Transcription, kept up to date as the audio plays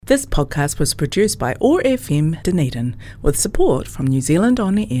This podcast was produced by ORFM Dunedin with support from New Zealand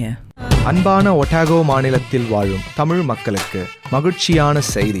On Air. அன்பான ஒட்டாகோ மாநிலத்தில் வாழும் தமிழ் மக்களுக்கு மகிழ்ச்சியான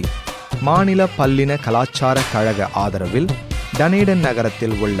செய்தி. மாநில பல்லின கலாச்சார கழக ஆதரவில் டனேடன்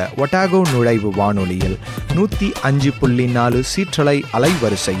நகரத்தில் உள்ள ஒட்டாகோ நுழைவு வானொலியில் 105.4 சீற்றலை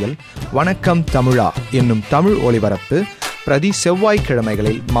அலைவரிசையில் வணக்கம் தமிழா என்னும் தமிழ் ஒலிபரப்பு பிரதி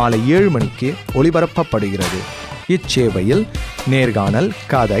செவ்வாய்க்கிழமைகளில் மாலை 7 மணிக்கு ஒலிபரப்பப்படுகிறது. இச்சேவையில் நேர்காணல்,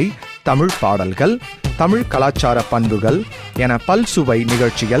 கதை, தமிழ் பாடல்கள், தமிழ் கலாச்சார பண்புகள் என பல்சுவை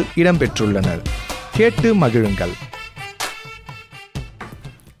நிகழ்ச்சிகள் இடம்பெற்றுள்ளன. கேட்டு மகிழுங்கள்.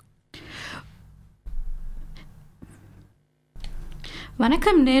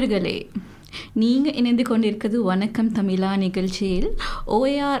 வணக்கம் நேர்களே, நீங்கள் இணைந்து கொண்டிருக்கிறது வணக்கம் தமிழா நிகழ்ச்சியில்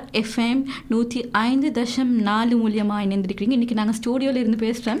ORFM 105.4 மூலியமாக இணைந்திருக்கிறீங்க. இன்றைக்கி நாங்கள் ஸ்டூடியோவில் இருந்து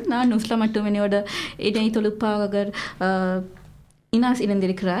பேசுகிறோம். நான் நுஸ்லா மட்டும் என்னோட இணை தொழிற்பாளர் இனாஸ்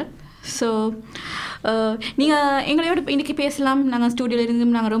இணைந்திருக்கிறார். ஸோ நீங்கள் எங்களோட இன்றைக்கி பேசலாம். நாங்கள் ஸ்டூடியோவில் இருந்து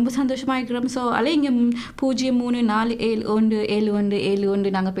நாங்கள் ரொம்ப சந்தோஷமாக இருக்கிறோம். ஸோ அலைங்க 0347171771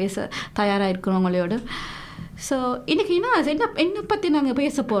 நாங்கள் பேச தயாராக இருக்கிறோம் உங்களோட. ஸோ இன்றைக்கி என்ன பற்றி நாங்கள்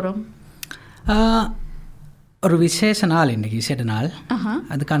பேச போகிறோம்? ஒரு விசேஷ நாள் இன்றைக்கி, விசேஷ நாள்.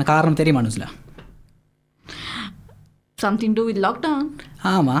 அதுக்கான காரணம் தெரியுமா நுஸ்லா? Something to with lockdown.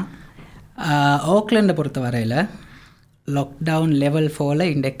 ஆமாம், ஓக்லாண்டை பொறுத்த வரையில் லாக்டவுன் லெவல் 4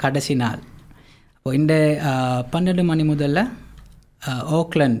 இந்த கடைசி நாள். அப்போது இந்த 12 மணி முதல்ல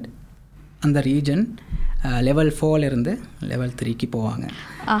ஓக்லாண்ட் அந்த ரீஜன் லெவல் 4 இருந்து லெவல் 3க்கு போவாங்க.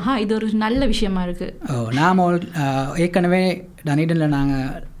 இது ஒரு நல்ல விஷயமா இருக்குது. நாம் ஏற்கனவே டனீடனில் நாங்கள்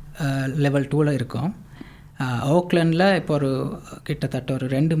லெவல் 2ல் இருக்கோம். ஓக்லாண்டில் இப்போ ஒரு கிட்டத்தட்ட ஒரு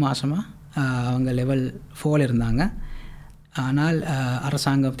 2 மாதமாக அவங்க லெவல் 4 இருந்தாங்க. ஆனால்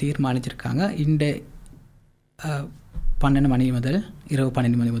அரசாங்கம் தீர்மானிச்சிருக்காங்க இந்த 12 மணி முதல் இரவு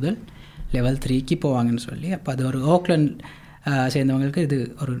 12 மணி முதல் லெவல் 3க்கு போவாங்கன்னு சொல்லி. அப்போ அது ஒரு ஓக்லாண்ட் சேர்ந்தவங்களுக்கு இது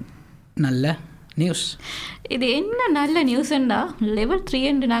ஒரு நல்ல நியூஸ். இது என்ன நல்ல நியூஸ்ண்டா, லெவல்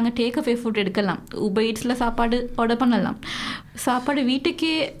 3 நாங்கள் டேக் அவே ஃபுட் எடுக்கலாம். ஊபர் ஈட்ஸில் சாப்பாடு ஆர்டர் பண்ணலாம், சாப்பாடு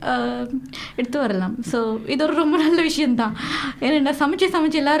வீட்டுக்கே எடுத்து வரலாம். ஸோ இது ஒரு ரொம்ப நல்ல விஷயந்தான். ஏன்னா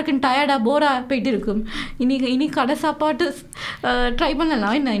சமைச்சு எல்லாருக்கும் டயர்டாக போராக போயிட்டு இருக்கும். இனி கடை சாப்பாட்டு ட்ரை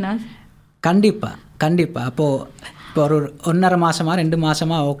பண்ணலாம். என்ன கண்டிப்பாக அப்போது இப்போ ஒரு 1.5 மாதமாக 2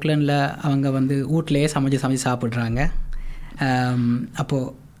 மாதமாக ஓக்லாண்டில் அவங்க வீட்டிலையே சமைச்சு சாப்பிட்றாங்க.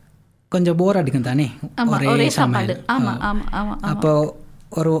 அப்போது கொஞ்சம் போர் அடிக்கும் தானே ஒரே சமையல்.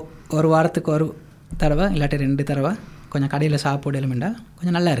 அப்போது ஒரு வாரத்துக்கு ஒரு தடவை இல்லாட்டி 2 தடவை கொஞ்சம் கடையில் சாப்பாடு எலுமெண்டால்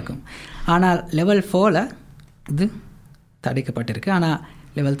கொஞ்சம் நல்லா இருக்கும். ஆனால் லெவல் 4 இது தடுக்கப்பட்டிருக்கு. ஆனால்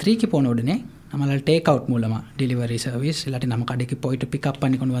லெவல் 3க்கு போன உடனே நம்மளால் டேக் அவுட் மூலமாக டெலிவரி சர்வீஸ் இல்லாட்டி நம்ம கடைக்கு போயிட்டு பிக்கப்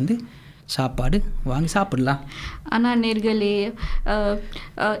பண்ணி கொண்டு வந்து சாப்பாடு வாங்கி சாப்பிடலாம். ஆனால் நேர்களே,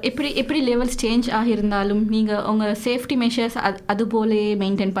 எப்படி லெவல்ஸ் சேஞ்ச் ஆகியிருந்தாலும் நீங்கள் உங்கள் சேஃப்டி மெஷர்ஸ் அது போலே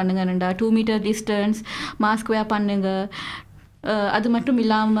மெயின்டைன் பண்ணுங்கண்டா. 2 மீட்டர் டிஸ்டன்ஸ், மாஸ்க் வேர் பண்ணுங்க. அது மட்டும்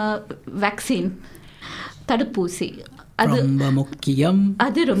இல்லாமல் வேக்சின், தடுப்பூசி, அது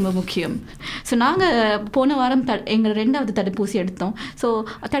ரொம்ப முக்கியம். ஸோ நாங்கள் போன வாரம் எங்கள் 2வது தடுப்பூசி எடுத்தோம். ஸோ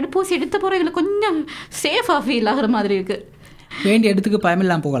தடுப்பூசி எடுத்த போகிற எங்களுக்கு கொஞ்சம் சேஃபாக ஃபீல் ஆகிற மாதிரி இருக்குது. வேண்டிய இடத்துக்கு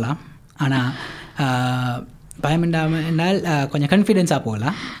பயமில்லாமல் போகலாம். ஆனால் பயமில்லாமல் கொஞ்சம் கான்ஃபிடென்ஸாக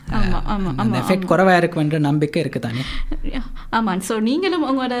போகலாம். அந்த எஃபெக்ட் குறைவாக இருக்குன்ற நம்பிக்கை இருக்குது தானே. ஆமாம். ஸோ நீங்களும்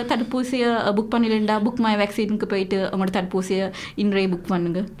உங்களோட தடுப்பூசியை புக் பண்ணிடா. புக் மை வேக்சினுக்கு போயிட்டு உங்களோட தடுப்பூசியை இன்றைய புக்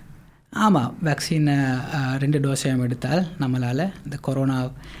பண்ணுங்க. ஆமாம், வேக்சினை 2 டோஸையும் எடுத்தால் நம்மளால் இந்த கொரோனா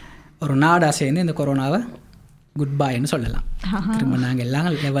ஒரு நாடாக சேர்ந்து இந்த கொரோனாவை குட் பாய்ன்னு சொல்லலாம். திரும்ப நாங்கள்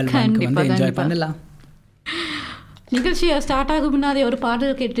எல்லாம் லெவல் 1 என்ஜாய் பண்ணலாம். நிகழ்ச்சியை ஸ்டார்ட் ஆகும் முன்னாடி ஒரு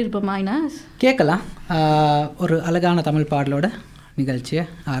பாடல் கேட்டுருப்போமா? கேட்கலாம். ஒரு அழகான தமிழ் பாடலோட நிகழ்ச்சியை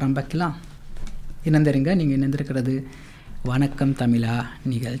ஆரம்பிக்கலாம். இணைந்திருங்க. நீங்கள் இணைந்திருக்கிறது வணக்கம் தமிழா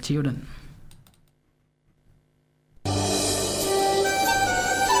நிகழ்ச்சியுடன்.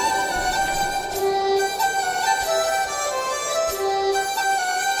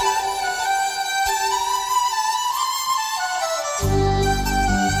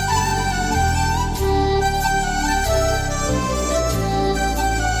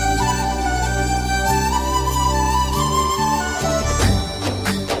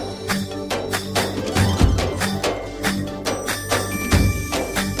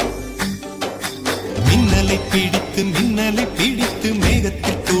 மின்னலை பிடித்து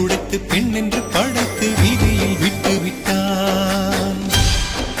மேகத்தில் துடைத்து பெண் என்று படைத்து வீதியில் விட்டு விட்டான்.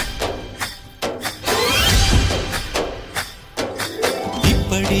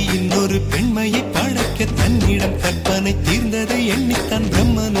 இப்படி இன்னொரு பெண்மையை படைக்க தன்னிடம் கற்பனை தீர்ந்ததை எண்ணித்தான்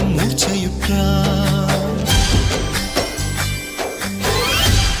பிரம்மனும் மூர்ச்சையுற்றான்.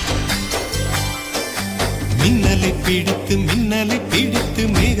 மின்னலை பிடித்து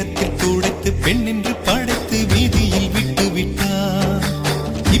மேகத்தில் துடைத்து பெண் என்று படைத்து வீதியில் விட்டு விட்டார்.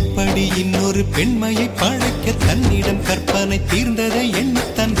 இப்படி இன்னொரு பெண்மையை படைக்க தன்னிடம் கற்பனை தீர்ந்ததை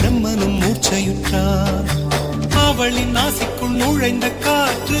எண்ணித்தான் பிரம்மனும் மூர்ச்சையுற்றார். அவளின் நாசிக்குள் நுழைந்த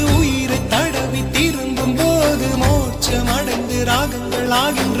காற்று உயிரை தடவி திரும்பும் போது மோட்சம் அடைந்து ராகங்கள்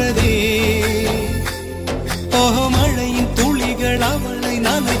ஆகின்றதே. மழையின் துளிகள் அவளை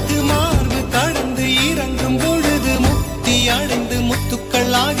நனைத்து மார்பு கடந்து இறங்கும் பொழுது முக்தி அடைந்து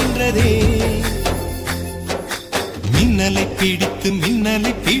முத்துக்கள் ஆகின்றதே. மின்னலை பிடித்து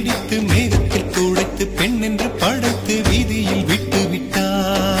மேகத்தில் துடைத்து பெண் என்று படைத்து வீதியில் விட்டு விட்டார்.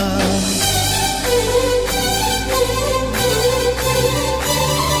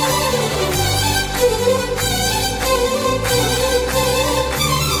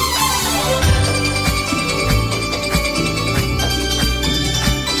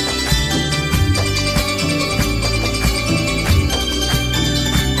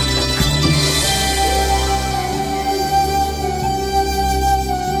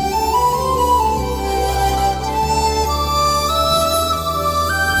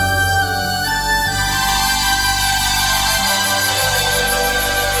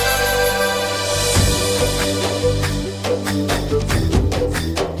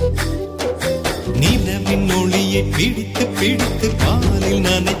 பிடித்து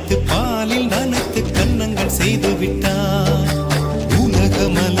பாலில் நனைத்து கன்னங்கள் செய்து விட்டார். உலக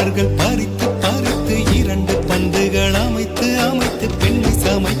மலர்கள் பறித்து இரண்டு பந்துகள் அமைத்து பெண்ணை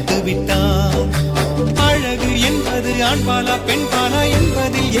சமைத்து விட்டார். அழகு என்பது ஆண்பாலா பெண்பாலா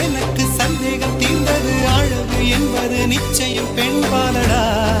என்பதில் எனக்கு சந்தேகம் தீர்ந்தது. அழகு என்பது நிச்சயம் பெண்பாலடா.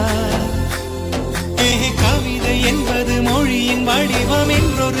 கவிதை என்பது மொழியின் வடிவம்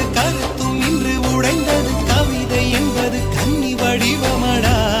என்றொரு கருத்தும் இன்று உடைந்தது. கவிதை என்பது கன்னி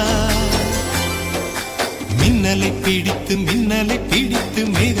வடிவமடா. மின்னலை பிடித்து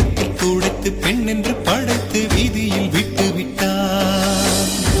மேகத்தில் துடைத்து பெண் என்று படைத்து வீதியில் விட்டு விட்டார்.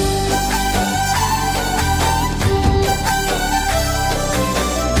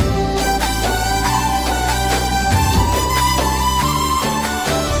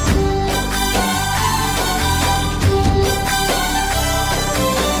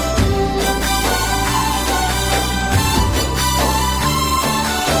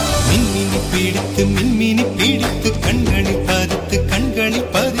 மின்மினி பிடித்து கண்களில்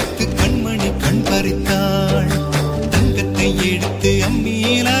பதித்து கண்மணி கண் பறித்தாள். தங்கத்தை எடுத்து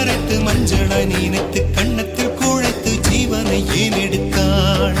அம்மியில் அரைத்து மஞ்சளாய் நினைத்து கண்ணத்தில் குழைத்து ஜீவனை ஏன்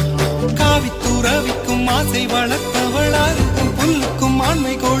எடுத்தாள். காவித்துறவிக்கும் ஆசை வளர்ப்பவள், அருகும் புல்லுக்கும்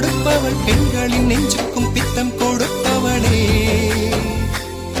ஆண்மை கொடுப்பவள், பெண்களின் நெஞ்சுக்கும் பித்தம் கொடுப்பவளே.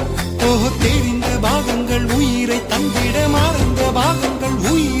 தெரிந்த பாகங்கள் உயிரை தந்திட, மறந்த பாகங்கள்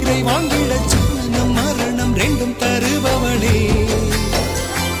உயிரை வாங்கிட, ஜனனம் மரணம் ரெண்டும் தருபவளே.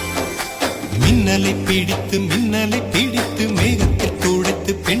 மின்னலை பிடித்து மேகத்தில்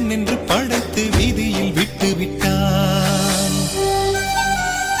துடைத்து பெண் என்று படைத்து வீதியில் விட்டு விட்டான்.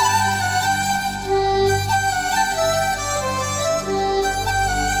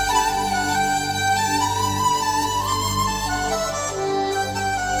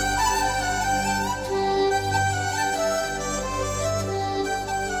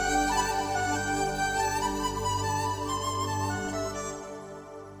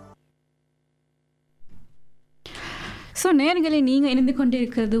 ஸோ நேர்களை நீங்கள் இணைந்து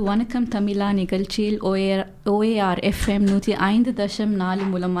கொண்டிருக்கிறது வணக்கம் தமிழா நிகழ்ச்சியில் OAR FM 105.4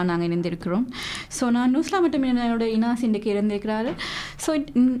 மூலமாக நாங்கள் இணைந்திருக்கிறோம். ஸோ நான் நூஸ்லா மற்றும் என்னோட இனாஸ் இன்றைக்கு இருந்திருக்கிறாரு. ஸோ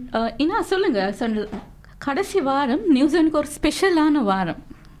இனா சொல்லுங்கள், கடைசி வாரம் நியூசிலாந்துக்கு ஒரு ஸ்பெஷலான வாரம்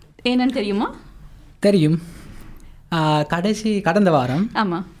என்னன்னு தெரியுமா? தெரியும். கடந்த வாரம்,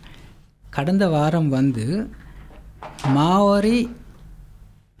 ஆமாம், கடந்த வாரம் வந்து மாவரி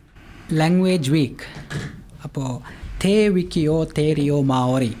லாங்குவேஜ் வீக். அப்போது தேவிக்கியோ தேரியோ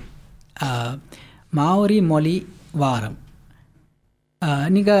மாவரி மொழி வாரம்.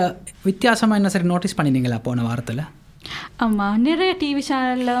 நீங்கள் வித்தியாசமாக என்ன சரி நோட்டீஸ் பண்ணினீங்களா போன வாரத்தில்? ஆமாம், நிறைய டிவி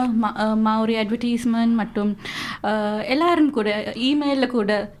சேனலில் மாவரி அட்வர்டைஸ்மெண்ட் மற்றும் எல்லோரும் கூட இமெயிலில்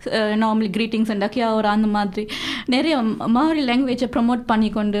கூட நார்மலி க்ரீட்டிங்ஸ் அண்ட் கியாவர அந்த மாதிரி நிறைய மாவரி லாங்குவேஜை ப்ரமோட்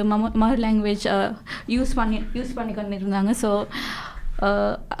பண்ணிக்கொண்டு மாவரி லாங்குவேஜ் யூஸ் பண்ணி கொண்டு இருந்தாங்க. ஸோ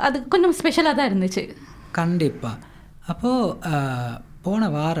அது கொஞ்சம் ஸ்பெஷலாக தான் இருந்துச்சு. கண்டிப்பாக.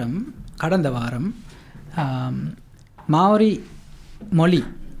 அப்போது கடந்த வாரம் மாவரி மொழி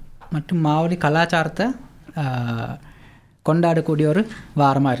மற்றும் மாவரி கலாச்சாரத்தை கொண்டாடக்கூடிய ஒரு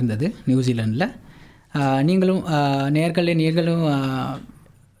வாரமாக இருந்தது நியூசிலாண்டில். நீங்களும் நீங்களும்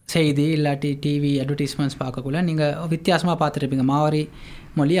செய்தி இல்லாட்டி டிவி அட்வர்டைஸ்மெண்ட்ஸ் பார்க்கக்குள்ள நீங்கள் வித்தியாசமாக பார்த்துருப்பீங்க. மாவரி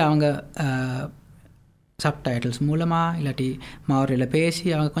மொழி அவங்க சப்டைட்டில்ஸ் மூலமாக இல்லாட்டி மாவரியில் பேசி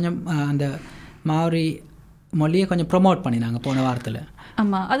அவங்க கொஞ்சம் அந்த மாவரி மொழியை கொஞ்சம் ப்ரொமோட் பண்ணினாங்க போன வாரத்தில்.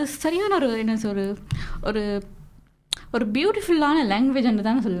 ஆமாம், அது சரியான ஒரு என்ன ஒரு ஒரு பியூட்டிஃபுல்லான லாங்குவேஜ்ன்னு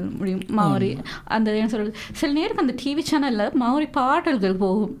தானே சொல்ல முடியும் மாவரி. அந்த என்ன சொல்கிறது, சில நேரம் அந்த டிவி சேனலில் மாவரி பாடல்கள்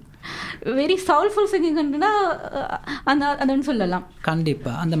போகும், வெரி சவுல்ஃபுல் சிங்கிங்னா அதுன்னு சொல்லலாம்.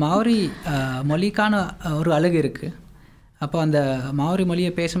 கண்டிப்பாக அந்த மாவரி மொழிக்கான ஒரு அழகு இருக்குது. அப்போ அந்த மாவரி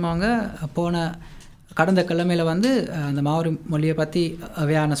மொழியை பேசுகிறவங்க கடந்த கிழமையில் வந்து அந்த மாவரி மொழியை பற்றி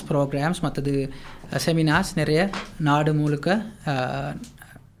அவேர்னஸ் ப்ரோக்ராம்ஸ் மற்றது செமினார்ஸ் நிறைய நாடு முழுக்க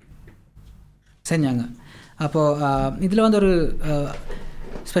செஞ்சாங்க. அப்போது இதில் வந்து ஒரு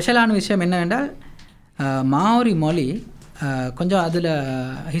ஸ்பெஷலான விஷயம் என்னவென்றால் மாவரி மொழி கொஞ்சம் அதில்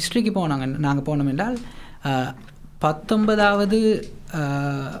ஹிஸ்ட்ரிக்கு நாங்கள் போனோம் என்றால் 19வது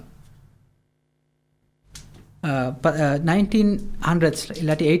 1900s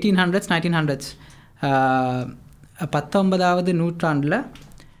இல்லாட்டி 1800s 1900s 19வது நூற்றாண்டில்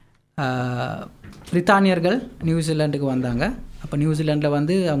பிரித்தானியர்கள் நியூசிலாண்டுக்கு வந்தாங்க. அப்போ நியூசிலாண்டில்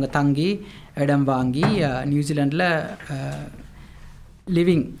வந்து அவங்க தங்கி இடம் வாங்கி நியூசிலாண்டில்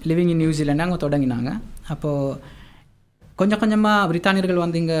லிவிங் இன் நியூசிலாண்டு அவங்க தொடங்கினாங்க. அப்போது கொஞ்சம் கொஞ்சமாக பிரித்தானியர்கள்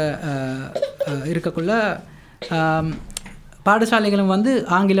வந்து இங்கே இருக்கக்குள்ள பாடசாலைகளும் வந்து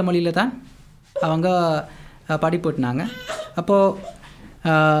ஆங்கில மொழியில் தான் அவங்க படிப்புட்டினாங்க. அப்போது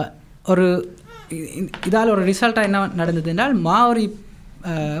இதால் ஒரு ரிசல்ட்டாக என்ன நடந்தது என்றால் மாவரி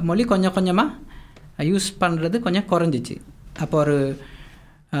மொழி கொஞ்சம் கொஞ்சமாக யூஸ் பண்ணுறது கொஞ்சம் குறைஞ்சிச்சு. அப்போ ஒரு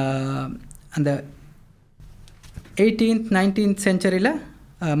அந்த 18th 19th சென்ச்சுரியில்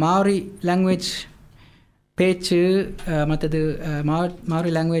மாவரி லாங்குவேஜ் பேச்சு மற்றது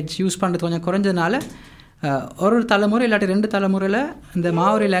மாவரி லாங்குவேஜ் யூஸ் பண்ணுறது கொஞ்சம் குறைஞ்சதுனால ஒரு தலைமுறை இல்லாட்டி 2 தலைமுறையில் இந்த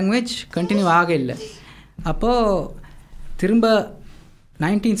மாவரி லாங்குவேஜ் கண்டினியூ ஆக இல்லை. அப்போது திரும்ப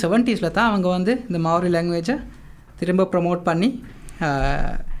 1970s தான் அவங்க வந்து இந்த மாவரி லாங்குவேஜை திரும்ப ப்ரமோட் பண்ணி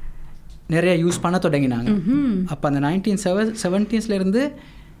நிறைய யூஸ் பண்ண தொடங்கினாங்க. அப்போ அந்த 1970sலேருந்து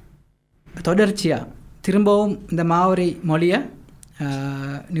தொடர்ச்சியாக திரும்பவும் இந்த மாவரி மொழியை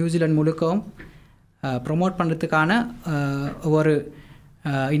நியூசிலாந்து முழுக்கவும் ப்ரமோட் பண்ணுறதுக்கான ஒரு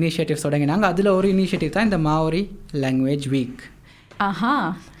இனிஷியேட்டிவ்ஸ் தொடங்கினாங்க. அதில் ஒரு இனிஷியேட்டிவ் தான் இந்த மாவரி லாங்குவேஜ் வீக். ஆஹா,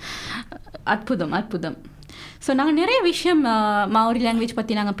 அற்புதம் அற்புதம். ஸோ நாங்கள் நிறைய விஷயம் மாவரி லாங்குவேஜ்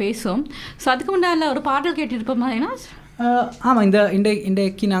பற்றி நாங்கள் பேசுவோம். ஸோ அதுக்கு முன்னால் ஒரு பாடல் கேட்டிருப்போம் மாதிரினா. ஆமாம்,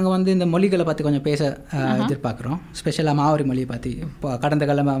 இன்றைக்கு நாங்கள் வந்து இந்த மொழிகளை பற்றி கொஞ்சம் பேச எதிர்பார்க்குறோம். ஸ்பெஷலாக மாவரி மொழியை பற்றி. இப்போ கடந்த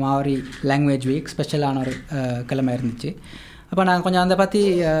கிழமை மாவரி லாங்குவேஜ் வீக் ஸ்பெஷலான ஒரு கிழமை இருந்துச்சு. அப்போ நாங்கள் கொஞ்சம் அதை பற்றி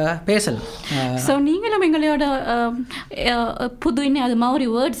பேசலாம். ஸோ நீங்களும் எங்களோட புது இன்னும் அது மாவரி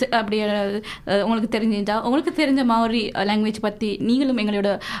வேர்ட்ஸ் அப்படி உங்களுக்கு தெரிஞ்ச மாவரி லாங்குவேஜ் பற்றி நீங்களும் எங்களோட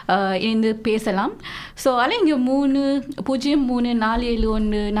இணைந்து பேசலாம். ஸோ இங்கே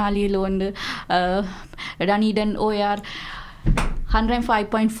 303-471-471 டனிடன் OR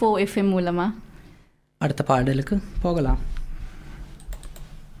 105.4 FM மூலமாக அடுத்த பாடலுக்கு போகலாம்.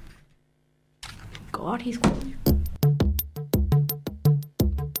 God, he's cool.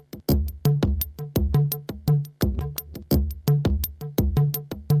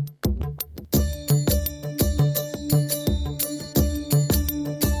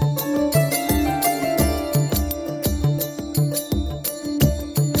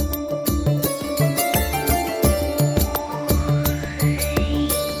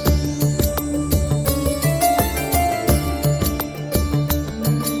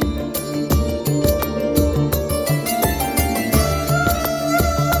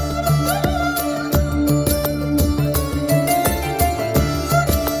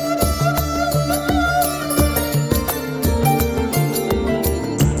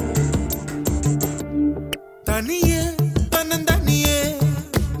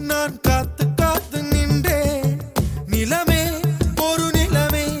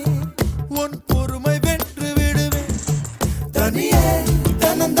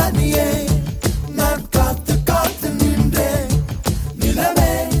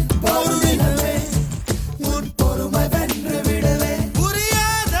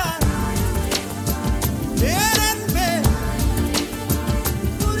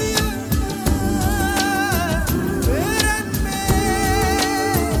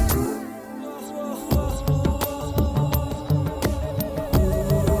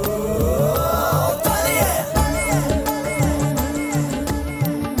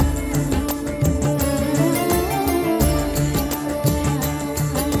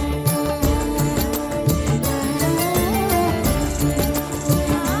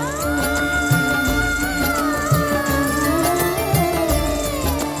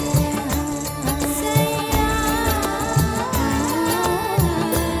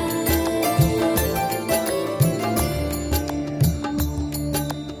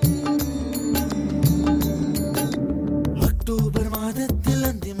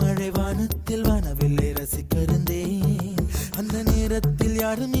 நேரத்தில்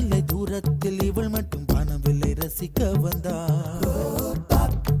யாரும் இல்லை தூரத்தில் இவள் மட்டும் வானவில்லை ரசிக்க வந்தாள்.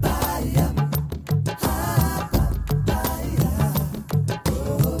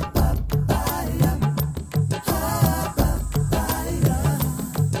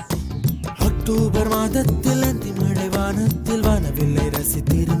 அக்டோபர் மாதத்தில் அந்தி மழை வானத்தில் வானவில்லை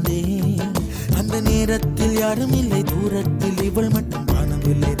ரசித்திருந்தேன். அந்த நேரத்தில் யாரும் இல்லை தூரத்தில் இவள் மட்டும்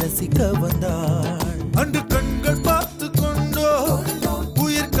வானவில்லை ரசிக்க வந்தாள். அன்று கண்கள் பார்த்து கொண்டோ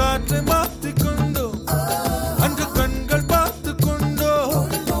உயிர் காற்றை மாற்றி கொண்டோ, அன்று கண்கள் பார்த்து கொண்டோ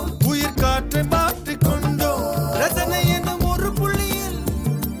உயிர் காற்றை மாற்றி கொண்டோ, ரசனை என்னும் ஒரு புள்ளியில்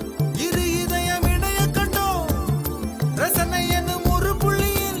இரு இதயம் இணைய கண்டோ, ரசனை என்னும் ஒரு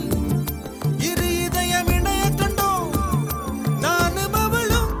புள்ளியில் இரு இதயம் இணைய கண்டோ, நானும்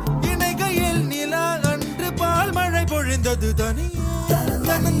அவளும் இணைகையில் நிலா அன்று பால் மழை பொழிந்தது தனியே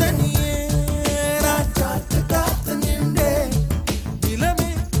தனியே நான் காத்து காத்து நின்றேன். நிலமே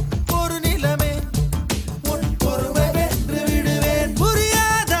ஒரு நிலமே உன் பொறுமை வென்று விடுவேன்.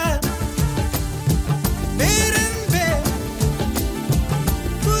 புரியாத பேரன்பே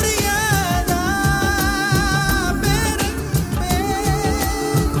புரியாதா பேரன்பே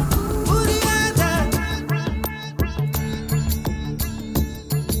புரியாதா.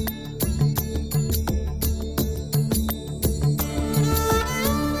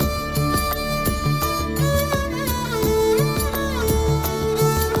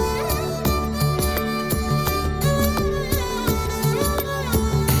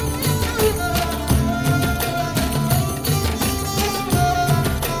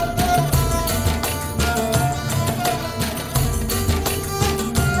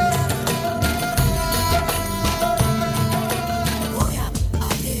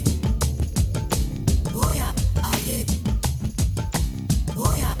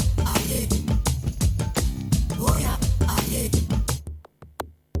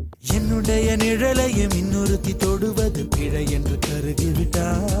 என்னுடைய நிழலையும் இன்னொருத்தி தொடுவது பிழை என்று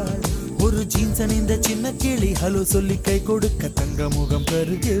கருகிவிட்டாள். ஒரு ஜீன்ஸ் அணிந்த சின்ன கிளி ஹலோ சொல்லி கை கொடுக்க தங்க முகம்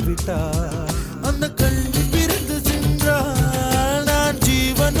கருகிவிட்டாள். அந்த கல்வி பிரிந்து சென்றாள், நான்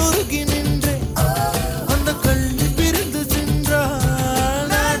ஜீவன் உருகி நின்றேன். அந்த கல்வி பிரிந்து சென்றாள்,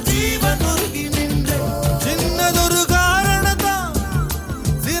 நான் ஜீவன் உருகி நின்றேன். சின்னதொரு காரணத்தான்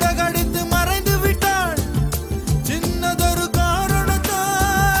சிறகடித்து மறைந்து விட்டாள். சின்னதொரு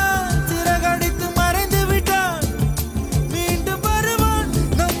காரணத்தான் சிறகடித்து மறைந்து விட்டாள். மீண்டும் வருவாள்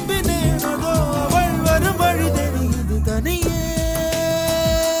நம்பினேன், அதோ அவள் வரும் வழி தெரியுது தனியே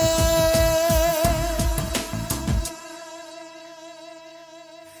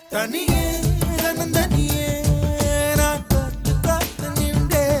தனியே தனியே நான் காத்து காத்து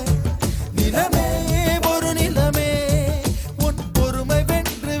நின்றேன். நிலமே ஒரு நிலமே உன் பொறுமை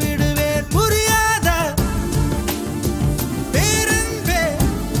வென்று விடுவேன். புரியாத பேரன்பே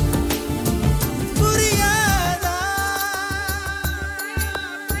புரியாதா.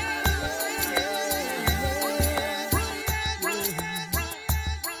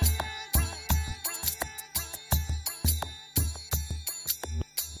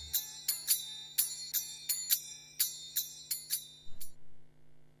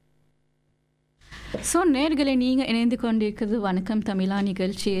 ஸோ நேர்களை நீங்கள் இணைந்து கொண்டிருக்கிறது வணக்கம் தமிழா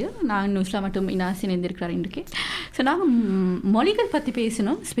நிகழ்ச்சியில். நான் நுஸ்லா மற்றும் இனாஸ் இணைந்திருக்கிறார் இன்றைக்கு. ஸோ நாங்கள் மொழிகள் பற்றி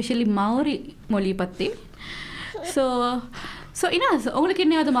பேசணும், ஸ்பெஷலி மௌரி மொழி பற்றி. ஸோ ஸோ இனாஸ், உங்களுக்கு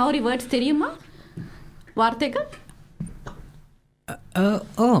என்ன மௌரி வேர்ட்ஸ் தெரியுமா, வார்த்தைகள்?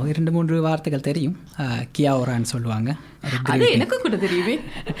 ஓ 2-3 வார்த்தைகள் தெரியும். கியாவோரான்னு சொல்லுவாங்க, அது எனக்கு கூட தெரியுமே.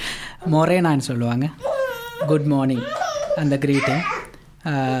 மொரேனான்னு சொல்லுவாங்க, குட் மார்னிங் அந்த கிரீட்டிங்.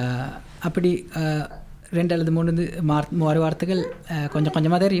 அப்படி 2 அல்லது 3 வார்த்தைகள் கொஞ்சம்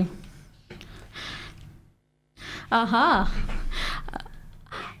கொஞ்சமாக தெரியும். ஆஹா.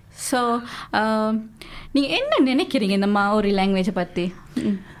 ஸோ நீங்கள் என்ன நினைக்கிறீங்க இந்த மாவோரி லாங்குவேஜை பற்றி?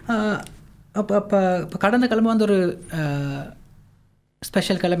 அப்போ கடந்த கிழமை வந்து ஒரு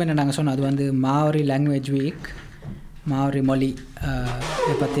ஸ்பெஷல் கிழமை என்ன நாங்கள் சொன்னோம், அது வந்து மாவோரி லாங்குவேஜ் வீக். மாவோரி மொழி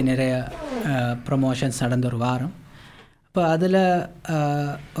பற்றி நிறைய ப்ரொமோஷன்ஸ் நடந்த ஒரு வாரம். இப்போ அதில்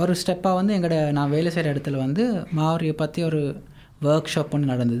ஒரு ஸ்டெப்பாக வந்து நான் வேலை செய்கிற இடத்துல வந்து மாவோரியை பற்றி ஒரு ஒர்க் ஷாப்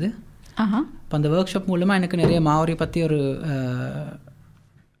ஒன்று நடந்தது. இப்போ அந்த ஒர்க் ஷாப் மூலமாக எனக்கு நிறைய மாவோரி பற்றி ஒரு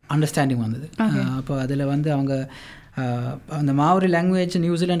அண்டர்ஸ்டாண்டிங் வந்தது. அப்போ அதில் வந்து அவங்க அந்த மாவோரி லாங்குவேஜ்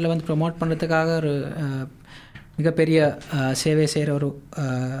நியூசிலாண்டில் வந்து ப்ரொமோட் பண்ணுறதுக்காக ஒரு மிகப்பெரிய சேவை செய்கிற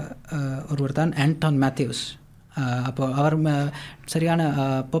ஒருவர் தான் ஆண்டன் மேத்யூஸ். அப்போ அவர் சரியான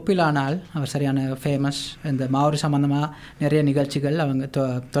பாப்புலரானால், அவர் சரியான ஃபேமஸ். இந்த மாவோரி சம்மந்தமாக நிறைய நிகழ்ச்சிகள் அவங்க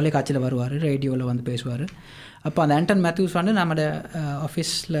தொலைக்காட்சியில் வருவார், ரேடியோவில் வந்து பேசுவார். அப்போ அந்த ஆண்டன் மேத்யூஸ் வந்து நம்மளோட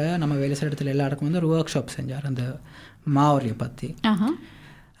ஆஃபீஸில் நம்ம வேலை செய்கிற இடத்துல எல்லாருக்கும் வந்து ஒரு ஒர்க் ஷாப் செஞ்சார். அந்த மாவரியை பற்றி.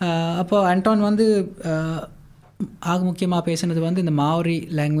 அப்போது ஆண்டோன் வந்து ஆக முக்கியமாக பேசுனது வந்து இந்த மாவரி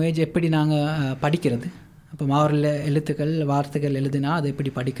லாங்குவேஜ் எப்படி நாங்கள் படிக்கிறது, அப்போ மாவரியில் எழுத்துக்கள் வார்த்தைகள் எழுதுனா அது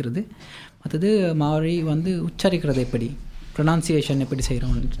எப்படி படிக்கிறது, மற்றது மாவரி வந்து உச்சரிக்கிறது எப்படி, ப்ரொனன்சியேஷன் எப்படி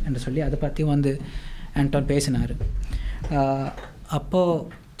செய்கிறோம் என்று சொல்லி அதை பற்றி வந்து ஆண்டோன் பேசினார்.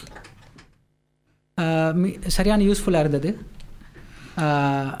 அப்போது சரியான யூஸ்ஃபுல்லாக இருந்தது.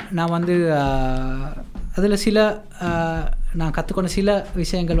 நான் வந்து அதில் சில நான் கற்றுக்கொண்ட சில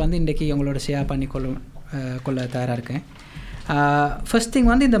விஷயங்கள் வந்து இன்றைக்கி உங்களோட ஷேர் பண்ணி கொள்ள தயாராக இருக்கேன். ஃபர்ஸ்ட்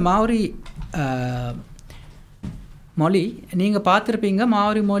திங் வந்து இந்த மாவரி மொழி நீங்கள் பார்த்துருப்பீங்க,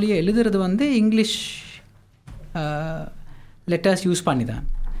 மாவரி மொழியை எழுதுறது வந்து இங்கிலீஷ் லெட்டர்ஸ் யூஸ் பண்ணி தான்.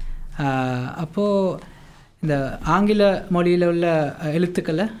 அப்போது இந்த ஆங்கில மொழியில் உள்ள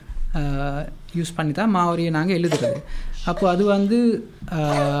எழுத்துக்களை யூஸ் பண்ணி தான் மாவரியை நாங்கள் எழுதுறது. அப்போது அது வந்து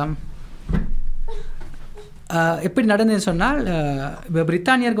எப்படி நடந்ததுன்னு சொன்னால், இப்போ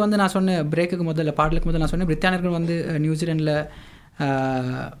பிரித்தானியருக்கு வந்து நான் சொன்னேன் பிரேக்குக்கு முதல்ல பாடலுக்கு முதல்ல நான் சொன்னேன், பிரித்தானியர்கள் வந்து நியூசிலாண்டில்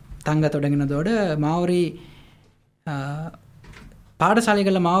தங்க தொடங்கினதோடு மாவரி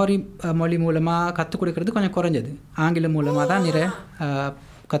பாடசாலைகளில் மாவரி மொழி மூலமாக கற்றுக் கொடுக்கறது கொஞ்சம் குறைஞ்சது, ஆங்கிலம் மூலமாக தான் நிறைய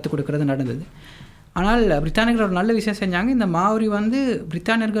கற்றுக் கொடுக்கறது நடந்தது. ஆனால் பிரித்தானியர்கள் ஒரு நல்ல விஷயம் செஞ்சாங்க. இந்த மாவரி வந்து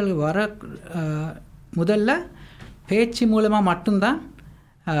பிரித்தானியர்கள் வர முதல்ல பேச்சு மூலமாக மட்டும்தான்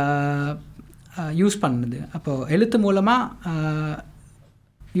யூஸ் பண்ணுது, அப்போது எழுத்து மூலமாக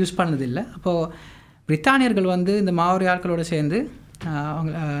யூஸ் பண்ணது இல்லை. அப்போது பிரித்தானியர்கள் வந்து இந்த மாவரி ஆட்களோடு சேர்ந்து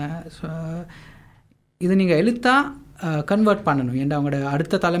அவங்க இது நீங்கள் எழுத்தாக கன்வெர்ட் பண்ணணும், ஏன்னா அவங்களோட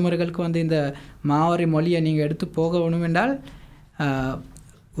அடுத்த தலைமுறைகளுக்கு வந்து இந்த மாவரி மொழியை நீங்கள் எடுத்து போகணும் என்றால்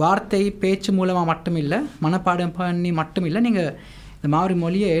வார்த்தை பேச்சு மூலமாக மட்டும் இல்லை, மனப்பாடம் பண்ணி மட்டும் இல்லை, நீங்கள் இந்த மாவரி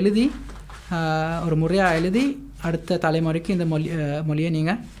மொழியை எழுதி ஒரு முறையாக எழுதி அடுத்த தலைமுறைக்கு இந்த மொழியை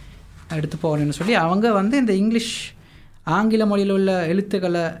நீங்கள் எடுத்து போகணும்னு சொல்லி அவங்க வந்து இந்த இங்கிலீஷ் ஆங்கில மொழியில் உள்ள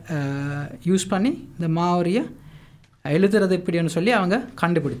எழுத்துக்களை யூஸ் பண்ணி இந்த மாவரியை எழுதுறது எப்படின்னு சொல்லி அவங்க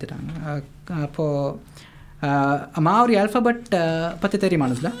கண்டுபிடித்துட்டாங்க. அப்போது மாவரி ஆல்ஃபபெட் பற்றி தெரியுமா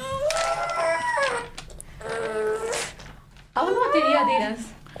மனசில்? அவ்வளோ தெரியாது.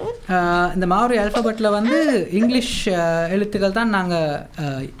 இந்த மாவரி ஆல்ஃபபெட்டில் வந்து இங்கிலீஷ் எழுத்துக்கள் தான்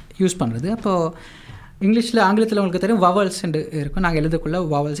நாங்கள் யூஸ் பண்ணுறது. அப்போது இங்கிலீஷில் ஆங்கிலத்தில் உங்களுக்கு தெரியும் வவல்ஸ் என்று இருக்கும், நாங்கள் எழுதக்குள்ள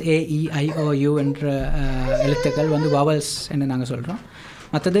வவல்ஸ் AEIOU என்ற எழுத்துக்கள் வந்து வவல்ஸ் என்று நாங்கள் சொல்கிறோம்.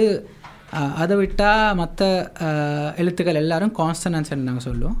 மற்றது அதை விட்டால் மற்ற எழுத்துக்கள் எல்லோரும் கான்சனன்ஸ் என்று நாங்கள்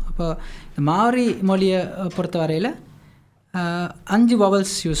சொல்லுவோம். அப்போது இந்த மாவரி மொழியை பொறுத்த வரையில் 5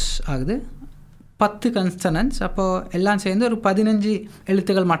 வவல்ஸ் யூஸ் ஆகுது, 10 கன்சனன்ஸ். அப்போது எல்லாம் சேர்ந்து ஒரு 15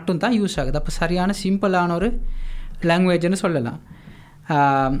 எழுத்துக்கள் மட்டும்தான் யூஸ் ஆகுது. அப்போ சரியான சிம்பிளான ஒரு லாங்குவேஜ்னு சொல்லலாம்.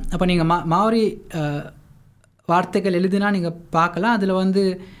 அப்போ நீங்கள் மாவரி வார்த்தைகள் எழுதினா நீங்கள் பார்க்கலாம், அதில் வந்து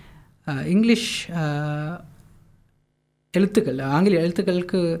இங்கிலீஷ் எழுத்துக்கள் ஆங்கில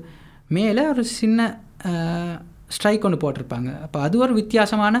எழுத்துக்களுக்கு மேலே ஒரு சின்ன ஸ்ட்ரைக் ஒன்று போட்டிருப்பாங்க. அப்போ அது ஒரு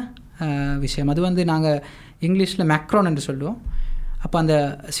வித்தியாசமான விஷயம். அது வந்து நாங்கள் இங்கிலீஷில் மேக்ரோன் என்று சொல்லுவோம். அப்போ அந்த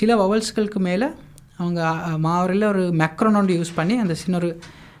சில வவல்ஸ்களுக்கு மேலே அவங்க மாவரியில் ஒரு மேக்ரோன் ஒன்று யூஸ் பண்ணி அந்த சின்ன ஒரு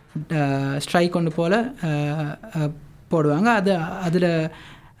ஸ்ட்ரைக் ஒன்று போல் போடுவாங்க. அதில்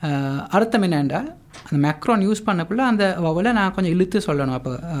அர்த்தம் என்னென்றால் அந்த மேக்ரோன் யூஸ் பண்ணக்குள்ள அந்த வவலை நான் கொஞ்சம் இழுத்து சொல்லணும்.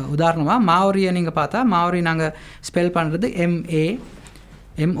 அப்போ உதாரணமாக மாவரியை நீங்கள் பார்த்தா மாவரி நாங்கள் ஸ்பெல் பண்ணுறது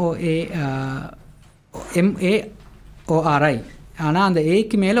MAORI, ஆனால் அந்த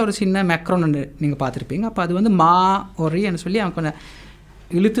ஏக்கு மேலே ஒரு சின்ன மேக்ரோன் ஒன்று நீங்கள் பார்த்துருப்பீங்க. அப்போ அது வந்து மா ஒரின்னு சொல்லி அவங்க கொஞ்சம்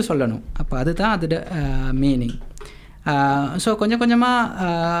இழுத்து சொல்லணும். அப்போ அதுதான் அதோட மீனிங். ஸோ கொஞ்சம்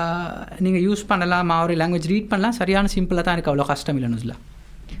கொஞ்சமாக நீங்கள் யூஸ் பண்ணலாம், மாவரி லாங்குவேஜ் ரீட் பண்ணலாம். சரியான சிம்பிளாக தான் இருக்குது, அவ்வளோ கஷ்டம் இல்லைன்னு சொல்லலாம்.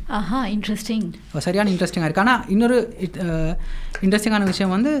 இன்ட்ரெஸ்டிங், சரியான இன்ட்ரெஸ்டிங்காக இருக்குது. ஆனால் இன்னொரு இன்ட்ரெஸ்டிங்கான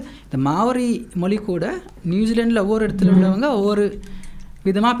விஷயம் வந்து இந்த மாவரி மொழி கூட நியூசிலாண்டில் ஒவ்வொரு இடத்துல உள்ளவங்க ஒவ்வொரு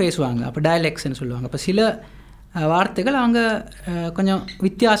விதமாக பேசுவாங்க. அப்போ டயலெக்ட்ஸ்ன்னு சொல்லுவாங்க. அப்போ சில வார்த்தைகள் அவங்க கொஞ்சம்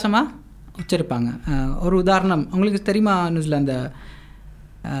வித்தியாசமாக உச்சரிப்பாங்க. ஒரு உதாரணம் உங்களுக்கு தெரியுமா நியூசிலாந்து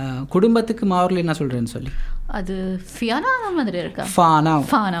குடும்பத்துக்கு மாவரில் என்ன சொல்கிறேன்னு சொல்லி? அது ஃபியானா மாதிரி இருக்கா? ஃபானவ்.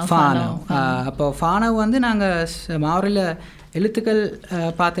 அப்போ ஃபானவ் வந்து நாங்கள் மாவரியில் எழுத்துக்கள்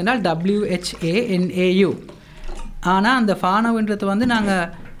பார்த்தீங்கன்னா WHANAU. ஆனால் அந்த ஃபானவ்ன்றது வந்து நாங்கள்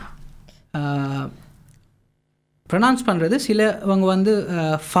ப்ரொனவுன்ஸ் பண்ணுறது சிலவங்க வந்து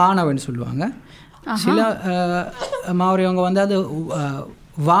ஃபானவ்னு சொல்லுவாங்க, சில மாவரியவங்க வந்து அது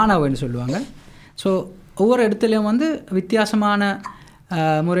வானவன்னு சொல்லுவாங்க. ஸோ ஒவ்வொரு இடத்துலையும் வந்து வித்தியாசமான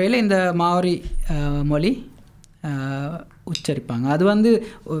முறையில் இந்த மாவரி மொழி உச்சரிப்பாங்க. அது வந்து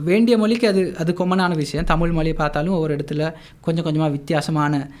வேண்டிய மொழிக்கு அது கொம்மனான விஷயம். தமிழ் மொழி பார்த்தாலும் ஒவ்வொரு இடத்துல கொஞ்சம் கொஞ்சமாக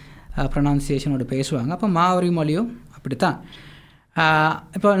வித்தியாசமான ப்ரொனவுன்சியேஷனோடு பேசுவாங்க. அப்போ மாவரி மொழியும் அப்படித்தான்.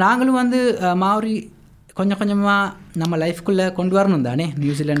 இப்போ நாங்களும் வந்து மாவரி கொஞ்சம் கொஞ்சமாக நம்ம லைஃப்குள்ளே கொண்டு வரணும் தானே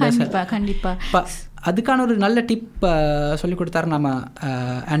நியூசிலாண்டர்ஸ். கண்டிப்பாக அதுக்கான ஒரு நல்ல டிப் சொல்லிக் கொடுத்தாரு நம்ம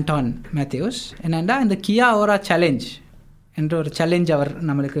ஆண்டான் மேத்யூஸ். என்னென்னா இந்த கியா ஓரா சேலஞ்ச் என்ற ஒரு சேலஞ்ச் அவர்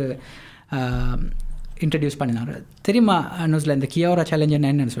நம்மளுக்கு இன்ட்ரடியூஸ் பண்ணினார். தெரியுமா நியூஸில் இந்த கியா ஓரா சேலஞ்ச்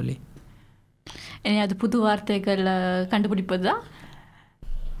என்னன்னு சொல்லி? அது புது வார்த்தைகள் கண்டுபிடிப்பது தான்.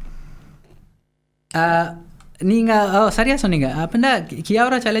 நீங்கள் சரியாக சொன்னீங்க. அப்படின்னா கியா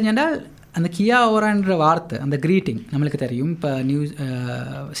ஓரா சேலஞ்ச் என்றால் அந்த கியா ஓரான்ற வார்த்தை, அந்த க்ரீட்டிங் நம்மளுக்கு தெரியும். இப்போ நியூஸ்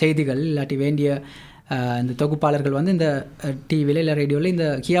செய்திகள் இல்லாட்டி வேண்டிய இந்த தொகுப்பாளர்கள் வந்து இந்த டிவியில் இல்லை ரேடியோவில் இந்த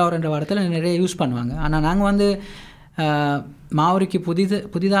கியா ஓரான்ற வார்த்தையில் நிறைய யூஸ் பண்ணுவாங்க. ஆனால் நாங்கள் வந்து மாவரிக்கு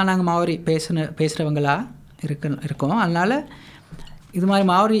புதிதாக நாங்கள் மாவரி பேசுகிறவங்களா இருக்கோம். அதனால் இது மாதிரி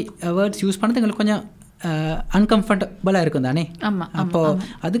மாவரி வேர்ட்ஸ் யூஸ் பண்ணது எங்களுக்கு கொஞ்சம் அன்கம்ஃபர்டபுளாக இருக்கும் தானே. அப்போது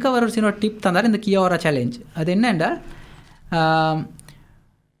அதுக்கு அவர் ஒரு சின்ன டிப் தந்தார், இந்த கியா ஓரா சேலஞ்ச். அது என்னென்றால்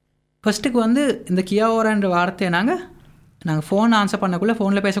ஃபஸ்ட்டுக்கு வந்து இந்த கியா ஓரான்ற வார்த்தையை நாங்கள் ஃபோன் ஆன்சர் பண்ணக்குள்ளே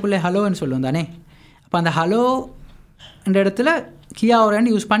ஃபோனில் பேசக்குள்ளே ஹலோன்னு சொல்லுவோம் தானே. அப்போ அந்த ஹலோன்ற இடத்துல கியா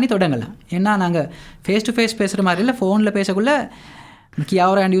ஓரான்னு யூஸ் பண்ணி தொடங்கலாம். ஏன்னா நாங்கள் ஃபேஸ் டு ஃபேஸ் பேசுகிற மாதிரி இல்லை, ஃபோனில் பேசக்குள்ளே கியா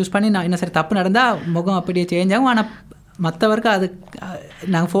ஓரான்னு யூஸ் பண்ணி நான் என்ன சரி தப்பு நடந்தால் முகம் அப்படியே சேஞ்ச் ஆகும். ஆனால் மற்றவருக்கு அது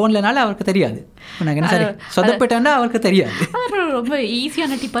நாங்கள் ஃபோன்லனால அவருக்கு தெரியாது. நாங்கள் என்ன சரி சொதப்பிட்டோன்னா அவருக்கு தெரியாது. ரொம்ப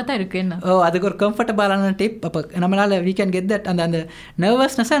ஈஸியான டிப்பாக தான் இருக்குது. என்ன அதுக்கு ஒரு கம்ஃபர்டபுளான டிப். அப்போ நம்மளால் வீ கேன் கெட் தட் அந்த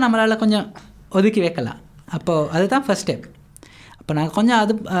நர்வஸ்னஸை நம்மளால் கொஞ்சம் ஒதுக்கி வைக்கலாம். அப்போது அதுதான் ஃபஸ்ட் ஸ்டெப். அப்போ நாங்கள் கொஞ்சம்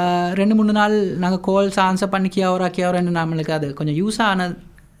அது 2-3 நாள் நாங்கள் கால்ஸ் ஆன்சர் பண்ணி கியாவரான்னு நம்மளுக்கு அது கொஞ்சம் யூஸ்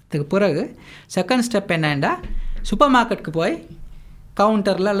ஆனதுக்கு பிறகு செகண்ட் ஸ்டெப் என்னென்னா சூப்பர் மார்க்கெட்டுக்கு போய்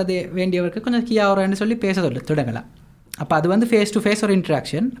கவுண்டரில் அல்லது வேண்டியவருக்கு கொஞ்சம் கியாவரான்னு சொல்லி பேச தொடங்கலாம். அப்போ அது வந்து ஃபேஸ் டு ஃபேஸ் ஒரு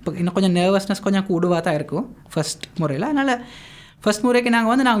இன்ட்ராக்ஷன். இப்போ இன்னும் கொஞ்சம் நர்வஸ்னஸ் கொஞ்சம் கூடுவாக தான் இருக்கும் ஃபஸ்ட் முறையில். அதனால் ஃபஸ்ட் முறைக்கு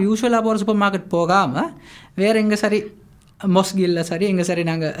நாங்கள் யூஸ்வலாக போகிற சூப்பர் மார்க்கெட் போகாமல் வேறு எங்கே சரி மொஸ்கில்ல சரி எங்கே சரி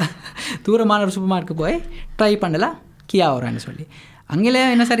நாங்கள் தூரமான ஒரு சூப்பர் மார்க்கெட் போய் ட்ரை பண்ணலாம் கியா ஓரான்னு சொல்லி. அங்கேயே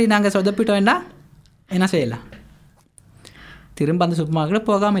என்ன சரி நாங்கள் சொதப்பிட்டோம்னா என்ன செய்யலாம்? திரும்ப அந்த சூப்பர் மார்க்கெட்டில்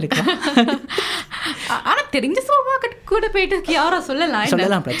போகாமல் இருக்கலாம். ஆனால் தெரிஞ்ச சூப்பர் மார்க்கெட் கூட போயிட்டு கியாரா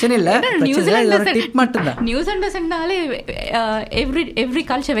சொல்லலாம், பிரச்சனை இல்லை. டிப் மட்டும்தான். நியூசிலாண்டர்ஸ்னாலே எவ்ரி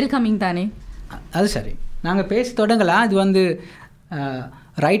கல்ச்சர் வெல்கமிங் தானே. அது சரி, நாங்கள் பேசி தொடங்கலாம். இது வந்து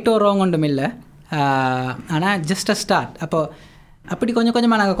ரைட்டோ ராங் ஒன்றும் இல்லை, ஆனால் ஜஸ்ட் அ ஸ்டார்ட். அப்போது அப்படி கொஞ்சம்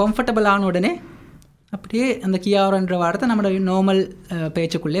கொஞ்சமாக நாங்கள் கம்ஃபர்டபுள் ஆன உடனே அப்படியே அந்த கியாரோன்ற வார்த்தை நம்மளோட நார்மல்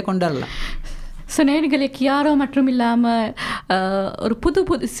பேச்சுக்குள்ளே கொண்டு வரலாம். ஸோ நேர்களே, கியாரோ மற்றும் இல்லாமல் ஒரு புது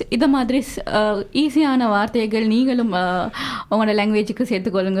இதை மாதிரி ஈஸியான வார்த்தைகள் நீங்களும் உங்களோட லாங்குவேஜுக்கு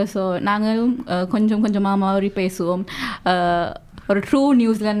சேர்த்துக்கொள்ளுங்க. ஸோ நாங்களும் கொஞ்சம் கொஞ்சமாக மாறி பேசுவோம். ஒரு ட்ரூ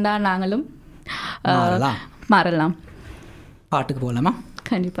நியூசிலாண்டாக நாங்களும் மாறலாம். பாட்டுக்கு போகலாமா?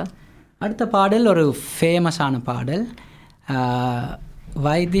 கண்டிப்பாக. அடுத்த பாடல் ஒரு ஃபேமஸான பாடல்,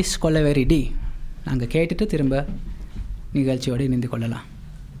 வை திஸ் கொலவெரிடி. நாங்கள் கேட்டுட்டு திரும்ப நிகழ்ச்சியோடு இணைந்து கொள்ளலாம்.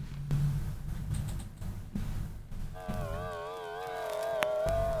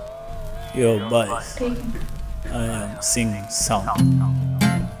 Yo, boys, I am singing sound,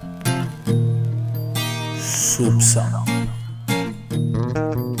 soup sound,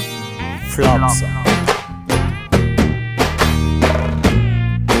 flop sound.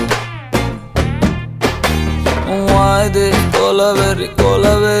 Why this colaveri,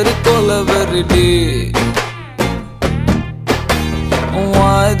 colaveri, colaveri?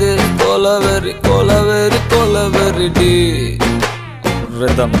 Why this colaveri, colaveri, colaveri?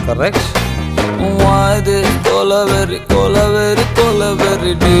 Rhythm correct. Why this colaveri, colaveri,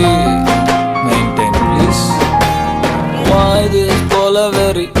 colaveri? Maintain please. Why this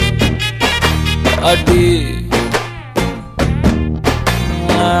colaveri? Adi.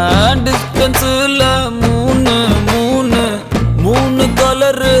 Distance la moon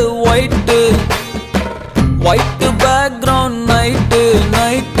color white, white background night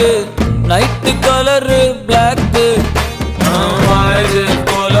color black. Why this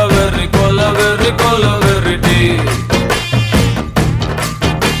colaveri, colaveri, colaveri?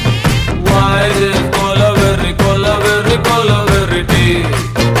 Why this colaveri, colaveri, colaveri?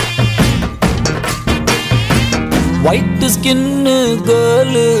 White skin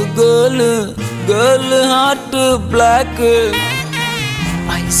girl heart black.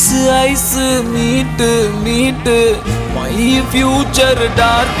 Ice meet my future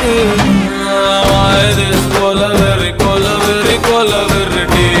dark. Why this colaveri, colaveri,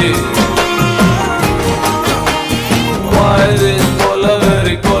 colaveri? Why this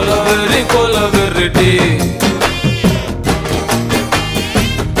colaveri, colaveri, colaveri?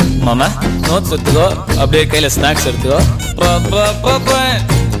 மாமா notes எடுத்துக்கோ, அப்படியே கையில் snacks எடுத்துக்கோ.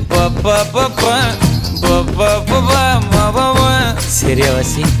 சரியா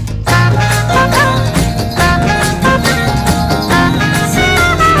வாசி.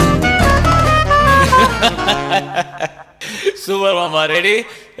 Super mama, ready?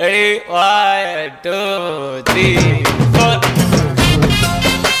 Ready? 1, 2, 3, 4.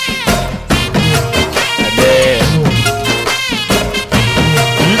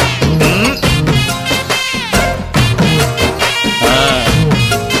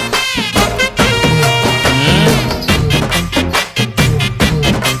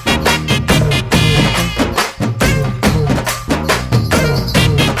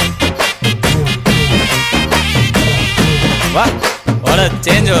 What a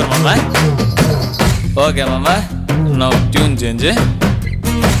change over, mama. Okay, mama. Now tune change.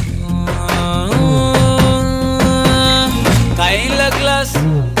 Kaila glass.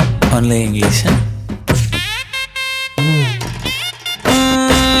 Only English.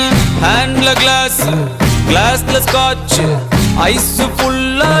 Handle glass. Glassless scotch. Ice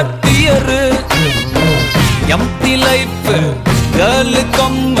full of beer. Empty life. Girl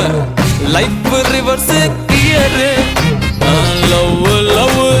come. Life reverse gear. Love,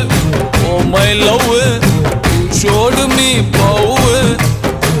 love, oh my love, you showed me power.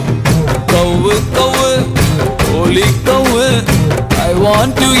 Cow, cow, holy cow, I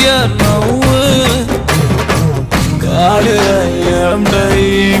want to hear now. God, I am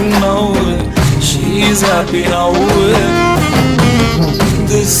dying now. She's happy now.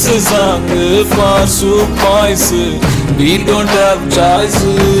 This is a for surprise. We don't have choice.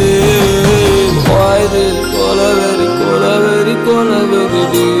 Why this very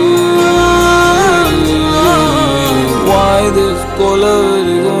why this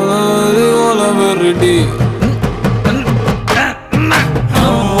very deep?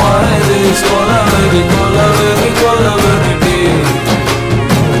 Why this very deep?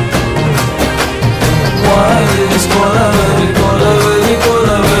 Why this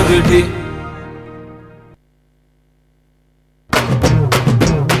very deep?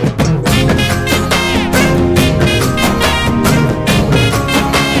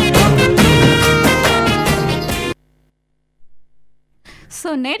 So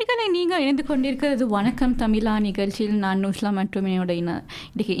நேர்களை நீங்கள் இணைந்து கொண்டிருக்கிறது வணக்கம் தமிழா நிகழ்ச்சியில் நான் நூஸ்லா மற்றும் என்னோட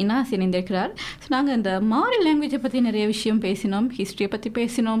இன்றைக்கு இனாஸ் இணைந்திருக்கிறார். ஸோ நாங்கள் இந்த மாரி லாங்குவேஜை பற்றி நிறைய விஷயம் பேசினோம், ஹிஸ்ட்ரியை பற்றி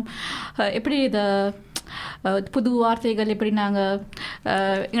பேசினோம், எப்படி இதை புது வார்த்தைகள் எப்படி நாங்கள்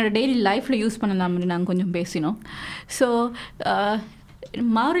எங்களோட டெய்லி லைஃப்பில் யூஸ் பண்ணலாம்னு நாங்கள் கொஞ்சம் பேசினோம். ஸோ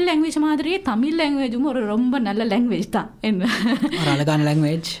மாரி லாங்குவேஜ் மாதிரியே தமிழ் லாங்குவேஜும் ஒரு ரொம்ப நல்ல லாங்குவேஜ் தான். என்ன ஒரு அழகான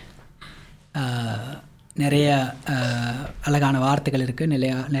லாங்குவேஜ், நிறைய அழகான வார்த்தைகள் இருக்குது,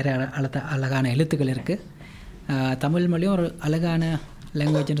 நிறைய அழகான எழுத்துக்கள் இருக்குது. தமிழ் மொழியும் ஒரு அழகான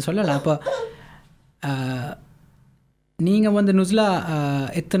லாங்குவேஜ்னு சொல்லலாம். அப்போ நீங்கள் வந்து நுஸ்லா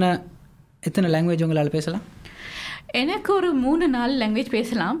எத்தனை லாங்குவேஜ் உங்களால் பேசலாம்? எனக்கு ஒரு 3-4 லாங்குவேஜ்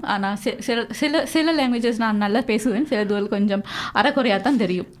பேசலாம். ஆனால் சில லாங்குவேஜஸ் நான் நல்லா பேசுவேன், சிலது கொஞ்சம் அரைக்குறையாக தான்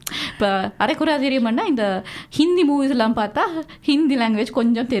தெரியும். இப்போ அரைக்குறையாக தெரியும்னா இந்த ஹிந்தி மூவிஸ்லாம் பார்த்தா ஹிந்தி லாங்குவேஜ்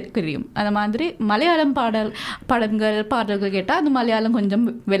கொஞ்சம் தெரியும். அந்த மாதிரி மலையாளம் பாடல்கள் கேட்டால் அது மலையாளம் கொஞ்சம்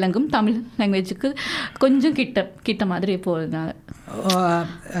விளங்கும், தமிழ் லாங்குவேஜுக்கு கொஞ்சம் கிட்ட மாதிரி போகிறதுனால.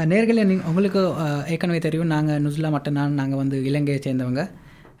 நேர்களே, உங்களுக்கு ஏற்கனவே தெரியும், நாங்கள் நுஸ்லா மட்டும்தான் நாங்கள் வந்து இலங்கையை சேர்ந்தவங்க.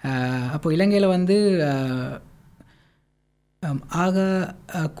 அப்போது இலங்கையில் வந்து ஆக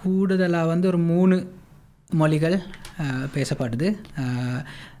கூடுதலாக வந்து ஒரு 3 மொழிகள் பேசப்படுது.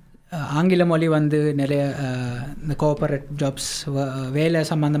 ஆங்கில மொழி வந்து நிறைய இந்த கோஆப்பரேட் ஜாப்ஸ் வேலை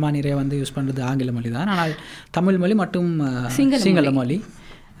சம்மந்தமாக நிறைய வந்து யூஸ் பண்ணுறது ஆங்கில மொழி தான். ஆனால் தமிழ் மொழி மற்றும் சிங்கள மொழி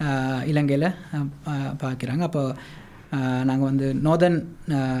இலங்கையில் பார்க்குறாங்க. அப்போ நாங்கள் வந்து நோர்தர்ன்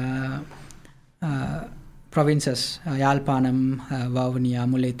ப்ரொவின்சஸ், யாழ்ப்பாணம், வவுனியா,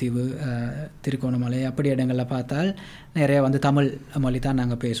 முல்லைத்தீவு, திருகோணமலை அப்படி இடங்களில் பார்த்தால் நிறைய வந்து தமிழ் மொழி தான்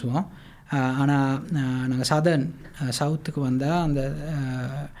நாங்கள் பேசுவோம். ஆனால் நாங்கள் சவுத்துக்கு வந்தால் அந்த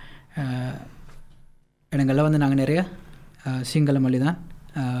இடங்களில் வந்து நாங்கள் நிறைய சிங்கள மொழி தான்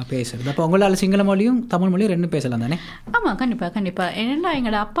பேசுகிறது. அப்போ உங்களால் சிங்கள மொழியும் தமிழ் மொழியும் ரெண்டும் பேசலாம் தானே? ஆமாம், கண்டிப்பாக. என்னென்னா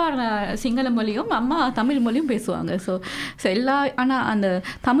எங்களோட அப்பா சிங்கள மொழியும் அம்மா தமிழ் மொழியும் பேசுவாங்க. ஸோ ஆனால் அந்த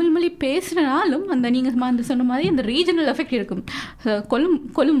தமிழ் மொழி பேசுகிறனாலும் அந்த நீங்கள் சொன்ன மாதிரி அந்த ரீஜனல் எஃபெக்ட் இருக்கும்.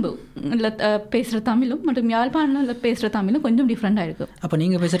 கொழும்பு பேசுகிற தமிழும் மற்றும் யாழ்ப்பாணத்தில் பேசுகிற தமிழும் கொஞ்சம் டிஃப்ரெண்ட்டாக இருக்கும். அப்போ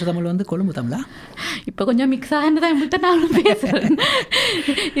நீங்கள் பேசுகிற தமிழ் வந்து கொழும்பு தமிழா? இப்போ கொஞ்சம் மிக்ஸ் ஆகிருந்ததான் இப்படி நானும் பேசுகிறேன்.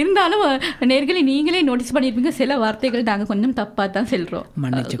 இருந்தாலும் நேர்களை நீங்களே நோட்டீஸ் பண்ணியிருப்பீங்க, சில வார்த்தைகள் நாங்கள் கொஞ்சம் தப்பாக தான் சொல்கிறோம்.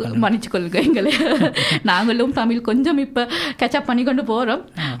 மன்னிச்சுக்கொள்ளுங்க எங்களை. நாங்களும் தமிழ் கொஞ்சம் இப்போ கேட்சப் பண்ணி கொண்டு போகிறோம்.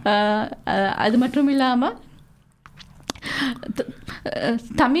 அது மட்டும் இல்லாமல்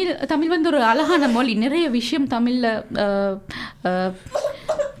தமிழ் வந்து ஒரு அழகான மொழி, நிறைய விஷயம் தமிழில்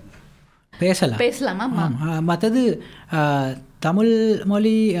பேசலாமா? மற்றது தமிழ்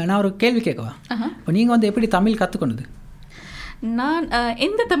மொழி நான் ஒரு கேள்வி கேட்கவா? இப்போ நீங்கள் வந்து எப்படி தமிழ் கற்றுக்கொண்டது? நான்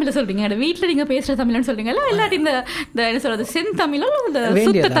எந்த தமிழை சொல்கிறீங்க? வீட்டில் நீங்கள் பேசுகிற தமிழ்னு சொல்கிறீங்களா, இல்லாட்டி இந்த என்ன சொல்கிறது செந்தமிழோ இந்த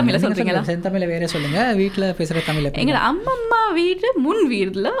சுத்த தமிழை சொல்கிறீங்களா? செந்தமிழை வேற சொல்லுங்கள், வீட்டில் பேசுகிற தமிழை. எங்கள் அம்மம்மா வீடு முன்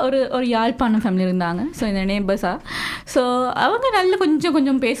வீட்டில் ஒரு யாழ்ப்பாணம் ஃபேமிலி இருந்தாங்க. ஸோ இந்த நேபர்ஸாக, ஸோ அவங்க நல்ல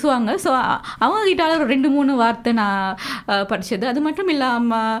கொஞ்சம் பேசுவாங்க. ஸோ அவங்க கிட்டால ஒரு 2-3 வார்த்தை நான் படித்தது. அது மட்டும்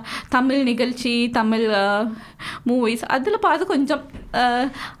இல்லாமல் தமிழ் நிகழ்ச்சி, தமிழ் மூவிஸ் அதில் பார்த்து கொஞ்சம்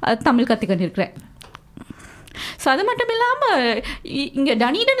தமிழ் கற்றுக்கிட்டுருக்கிறேன். ஸோ அது மட்டும் இல்லாமல் இங்கே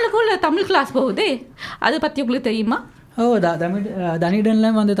டனீடனில் கூட தமிழ் கிளாஸ் போகுதே, அதை பற்றி உங்களுக்கு தெரியுமா?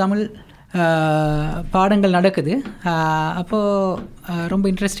 டனீடனில் வந்து தமிழ் பாடங்கள் நடக்குது. அப்போது ரொம்ப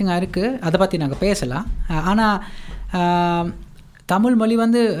இன்ட்ரெஸ்டிங்காக இருக்குது. அதை பற்றி நாங்கள் பேசலாம். ஆனால் தமிழ் மொழி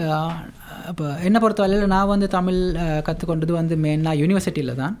வந்து இப்போ என்னை பொறுத்தவரையில் நான் வந்து தமிழ் கற்றுக்கொண்டது வந்து மெயினாக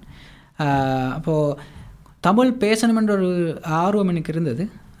யூனிவர்சிட்டியில் தான். அப்போது தமிழ் பேசணுமென்ற ஒரு ஆர்வம் எனக்கு இருந்தது.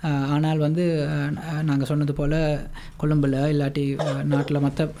 ஆனால் வந்து நாங்கள் சொன்னது போல் கொழும்பில் இல்லாட்டி நாட்டில்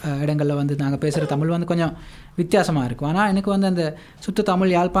மற்ற இடங்களில் வந்து நாங்கள் பேசுகிற தமிழ் வந்து கொஞ்சம் வித்தியாசமாக இருக்கும். ஆனால் எனக்கு வந்து அந்த சுத்த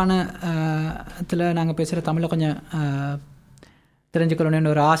தமிழ் யாழ்ப்பாணத்தில் நாங்கள் பேசுகிற தமிழை கொஞ்சம்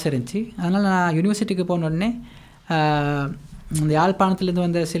தெரிஞ்சுக்கணுன்னு ஒரு ஆசை இருந்துச்சு. அதனால் நான் யூனிவர்சிட்டிக்கு போன உடனே இந்த யாழ்ப்பாணத்துலேருந்து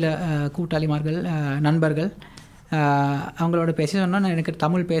வந்த சில கூட்டாளிமார்கள், நண்பர்கள், அவங்களோட பேசி சொன்னால் எனக்கு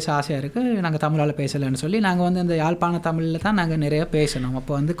தமிழ் பேச ஆசையாக இருக்குது, நாங்கள் தமிழால் பேசலைன்னு சொல்லி நாங்கள் வந்து அந்த யாழ்ப்பாண தமிழில் தான் நாங்கள் நிறைய பேசணும்.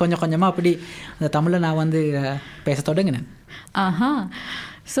 அப்போ வந்து கொஞ்சம் கொஞ்சமாக அப்படி அந்த தமிழை நான் வந்து பேச தொடங்கினேன். ஆஹா.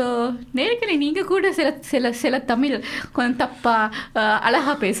 ஸோ நேரடியாக நீங்கள் கூட சில தமிழ் கொஞ்சம் தப்பாக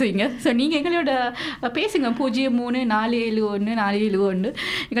அழகாக பேசுவீங்க. ஸோ நீங்கள் எங்களோட பேசுங்க 03-471-471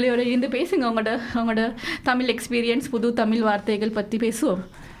 எங்களோட இருந்து பேசுங்க. உங்களோட தமிழ் எக்ஸ்பீரியன்ஸ், புது தமிழ் வார்த்தைகள் பற்றி பேசுவோம்.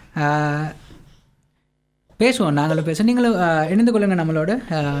 நாங்களும் பேசுவோம். நீங்களும் இணைந்து கொள்ளுங்கள் நம்மளோட.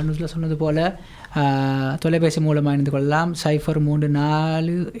 நியூஸில் சொன்னது போல் தொலைபேசி மூலமாக இணைந்து கொள்ளலாம்.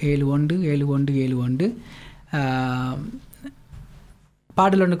 03-471-7171.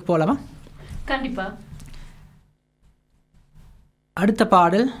 பாடல் ஒன்றுக்கு போகலாமா? கண்டிப்பாக. அடுத்த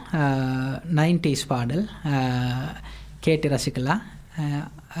பாடல் 90s பாடல், கேட்டு ரசிக்கலாம்.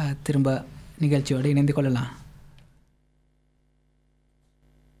 திரும்ப நிகழ்ச்சியோடு இணைந்து கொள்ளலாம்.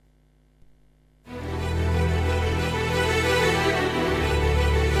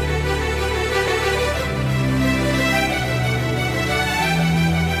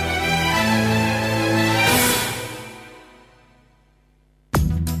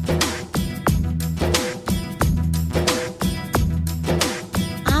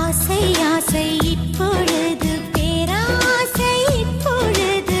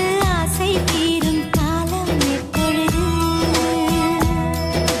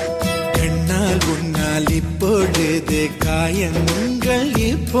 காயங்கள்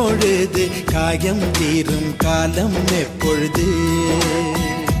இப்பொழுது காயம் தீரும் காலம் எப்பொழுது?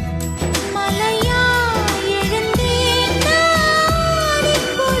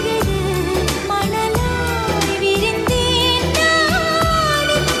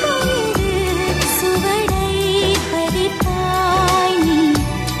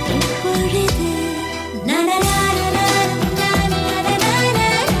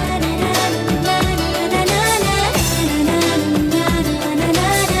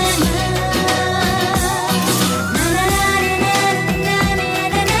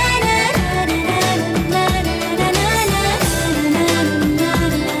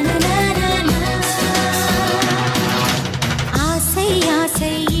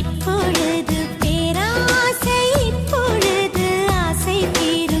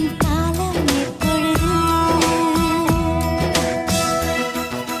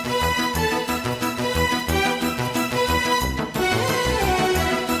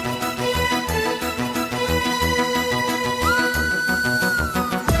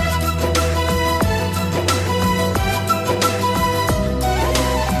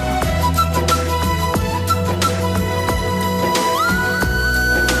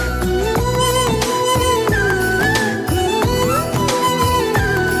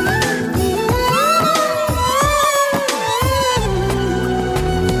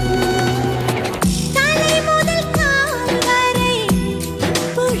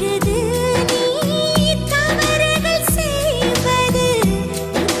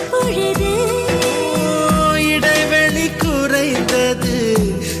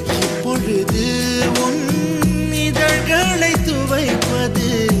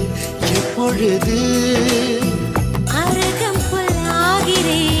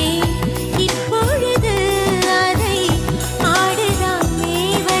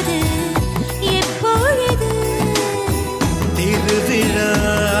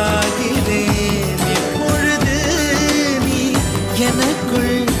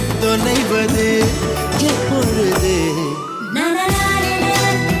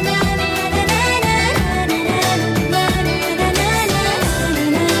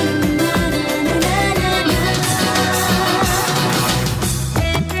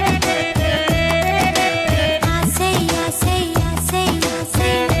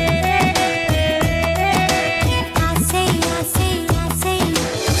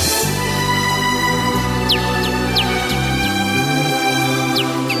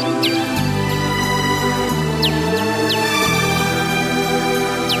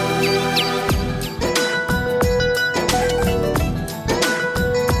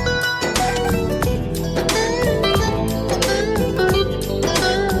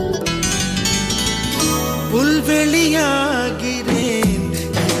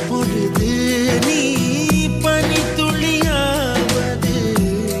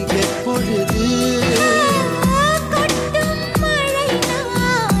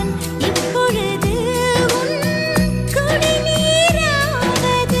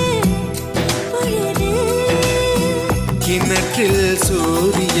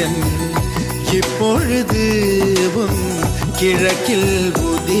 சூரியன் இப்பொழுது உன் கிழக்கில்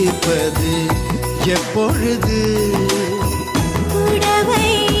உதிப்பது எப்பொழுது? புடவை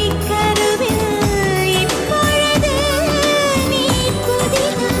கருவில் இப்பொழுது நீ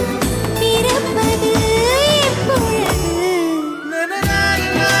புதினம் பிறப்பது எப்பொழுது?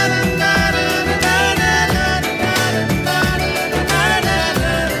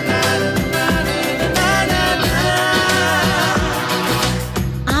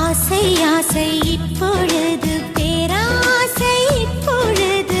 ஆசை ஆசை இப்பொழுது பேராசை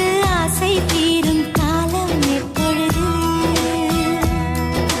இப்பொழுது ஆசை தீரும் காலம் எப்பொழுது?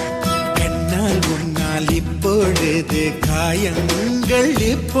 கண்ணால் உன்னால் இப்பொழுது காயங்கள்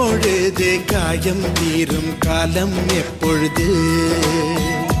இப்பொழுது காயம் தீரும் காலம் எப்பொழுது?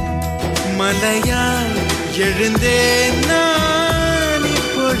 மலையால் எழுந்தேன் நான்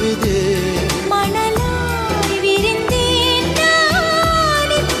இப்பொழுது மணலாய் விரிந்தேன்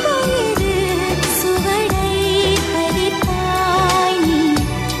நான் இப்பொழுது சுவடை பதித்தாய் நீ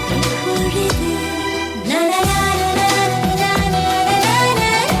இப்பொழுது.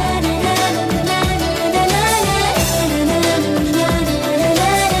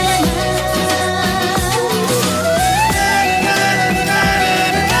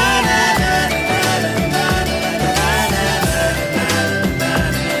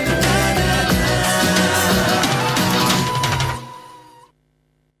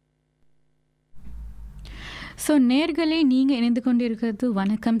 ஸோ நேர்களே, நீங்கள் இணைந்து கொண்டிருக்கிறது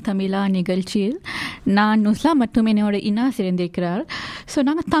வணக்கம் தமிழா நிகழ்ச்சியில். நான் நுஸ்லா மற்றும் என்னோட இனாஸ் இருந்திருக்கிறார். ஸோ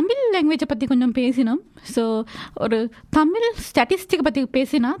நாங்கள் தமிழ் லாங்குவேஜை பற்றி கொஞ்சம் பேசினோம். ஸோ ஒரு தமிழ் ஸ்டாட்டிஸ்டிக்கை பற்றி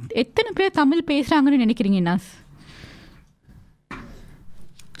பேசினா எத்தனை பேர் தமிழ் பேசுகிறாங்கன்னு நினைக்கிறீங்க இனாஸ்?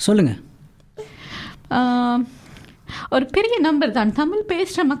 சொல்லுங்கள். ஒரு பெரிய நம்பர் தான். தமிழ்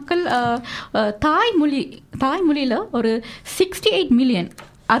பேசுகிற மக்கள் தாய்மொழியில் ஒரு 68 மில்லியன்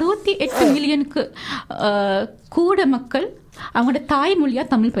 68 மில்லியனுக்கு கூட மக்கள் அவங்களோட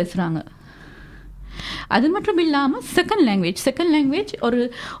தாய்மொழியாக தமிழ் பேசுகிறாங்க. அது மட்டும் இல்லாமல் செகண்ட் லாங்குவேஜ் ஒரு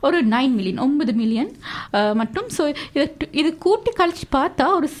 9 மில்லியன் 9 மில்லியன் மட்டும். ஸோ இது கூட்டி கழிச்சு பார்த்தா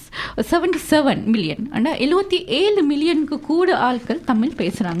ஒரு 77 மில்லியன் ஆனால் 77 மில்லியனுக்கு கூட ஆட்கள் தமிழ்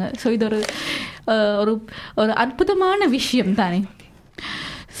பேசுகிறாங்க. ஸோ இது ஒரு அற்புதமான விஷயம் தானே.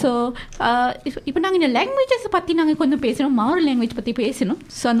 ஸோ இப்போ நாங்கள் இந்த லாங்குவேஜஸை பற்றி நாங்கள் கொஞ்சம் பேசினோம், மாறு லாங்குவேஜ் பற்றி பேசினோம்.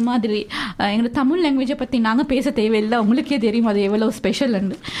 ஸோ அந்த மாதிரி எங்களோட தமிழ் லாங்குவேஜை பற்றி நாங்கள் பேச தேவையில்லை, உங்களுக்கே தெரியும் அது எவ்வளோ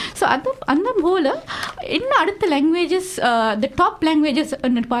ஸ்பெஷல்னு. ஸோ அந்த போல் என்ன அடுத்த லாங்குவேஜஸ், த டாப் லாங்குவேஜஸ்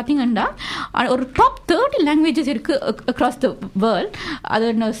பார்த்தீங்கன்னா ஒரு டாப் 30 லாங்குவேஜஸ் இருக்குது அக்ராஸ் த வேர்ல்ட். அது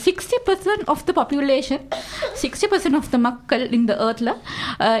 60% of the population, 60% of the மக்கள் இந்த ஏர்த்தில்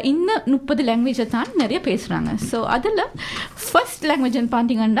இந்த 30 லாங்குவேஜை தான் நிறைய பேசுகிறாங்க. ஸோ அதில் ஃபர்ஸ்ட் லாங்குவேஜ்னு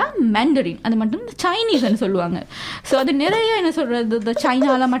பார்த்தீங்கன்னா மேண்டரின், அது மட்டும் சைனீஸ்ன்னு சொல்லுவாங்க. ஸோ அது நிறைய என்ன சொல்கிறது, இந்த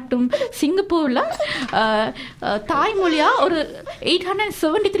சைனாவில் மட்டும் சிங்கப்பூரில் தாய்மொழியாக ஒரு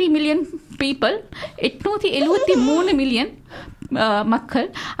 873 மில்லியன் பீப்புள், 873 மில்லியன் மக்கள்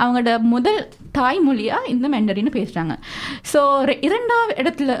அவங்களோட முதல் தாய்மொழியாக இந்த மேண்டரின்னு பேசுகிறாங்க. ஸோ இரண்டாவது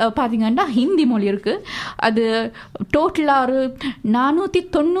இடத்துல பார்த்தீங்கன்னா ஹிந்தி மொழி இருக்குது. அது டோட்டலாக ஒரு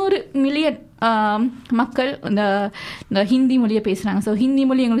 490 மில்லியன் மக்கள் இந்த ஹிந்தி மொழியை பேசுகிறாங்க. ஸோ ஹிந்தி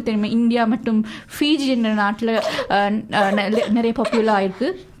மொழி எங்களுக்கு தெரியுமா, இந்தியா மற்றும் ஃபிஜி என்ற நாட்டில் நிறைய பாப்புலர் ஆகிருக்கு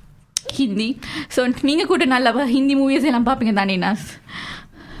ஹிந்தி. ஸோ நீங்கள் கூட நல்லா ஹிந்தி மூவிஸ் எல்லாம் பார்ப்பீங்க தானே நாஸ்?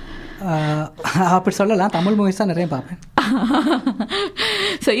 அப்படி சொல்லலாம், தமிழ் மூவிஸ் தான் நிறைய பார்ப்பேன்.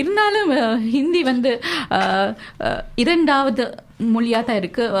 ஸோ இருந்தாலும் ஹிந்தி இரண்டாவது மொழியாக தான்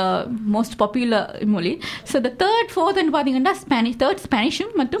இருக்குது, மோஸ்ட் பாப்புலர் மொழி. ஸோ இந்த ஃபோர்த்துன்னு பார்த்தீங்கன்னா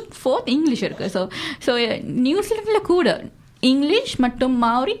ஸ்பானிஷும் மற்றும் ஃபோர்த் இங்கிலீஷ் இருக்குது. ஸோ நியூசிலாண்டில் கூட இங்கிலீஷ் மற்றும்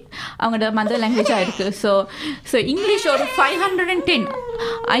மாரி அவங்களோட மதர் லாங்குவேஜாக இருக்குது. ஸோ இங்கிலீஷ் ஒரு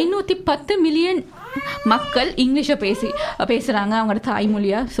 510 மில்லியன் மக்கள் இங்கிலீஷை பேசுகிறாங்க அவங்களோட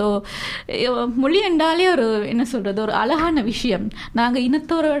தாய்மொழியாக. ஸோ மொழி என்றாலே ஒரு என்ன சொல்கிறது, ஒரு அழகான விஷயம். நாங்கள்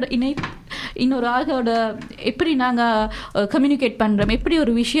இன்னொரு ஆளோட எப்படி நாங்கள் கம்யூனிகேட் பண்ணுறோம், எப்படி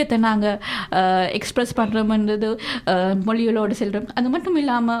ஒரு விஷயத்தை நாங்கள் எக்ஸ்ப்ரெஸ் பண்ணுறோம்ன்றது மொழிகளோடு செல்கிறோம். அது மட்டும்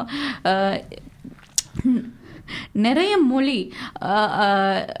இல்லாமல் நிறைய மொழி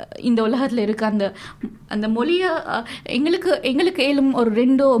இந்த உலகத்தில் இருக்க அந்த மொழியை எங்களுக்கு ஏழும் ஒரு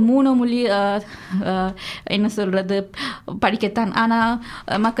 2-3 மொழி என்ன சொல்கிறது படிக்கத்தான். ஆனால்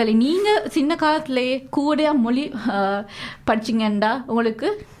மக்களை நீங்கள் சின்ன காலத்துலேயே கூட மொழி படிச்சிங்கன்னா உங்களுக்கு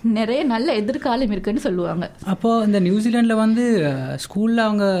நிறைய நல்ல எதிர்காலம் இருக்குன்னு சொல்லுவாங்க. அப்போது இந்த நியூசிலாண்டில் ஸ்கூலில்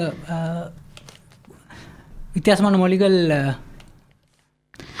அவங்க வித்தியாசமான மொழிகள்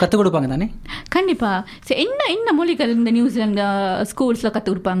கற்றுக் கொடுப்பாங்க தானே? கண்டிப்பாக. சரி, என்ன மொழிகள் இந்த நியூசிலாந்து ஸ்கூல்ஸில்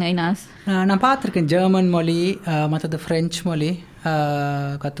கற்றுக் கொடுப்பாங்க இனாஸ்? நான் பார்த்துருக்கேன், ஜெர்மன் மொழி, மற்றது ஃப்ரெஞ்சு மொழி,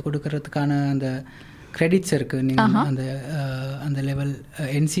 கற்றுக் கொடுக்கறதுக்கான அந்த கிரெடிட்ஸ் இருக்குது. நீங்கள் அந்த லெவல்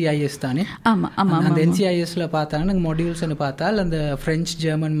NCIS தானே? ஆமாம் ஆமாம். அந்த NCISல பார்த்தாங்கன்னா மொடியூல்ஸ்னு பார்த்தால் அந்த ஃப்ரெஞ்ச்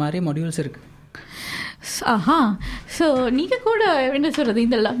ஜெர்மன் மாதிரி மொடியூல்ஸ் இருக்குது. ஆஹா. ஸோ நீங்கள் கூட என்ன சொல்கிறது,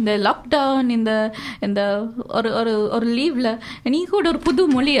 இந்த லாக்டவுன் இந்த ஒரு லீவில் நீங்கள் கூட ஒரு புது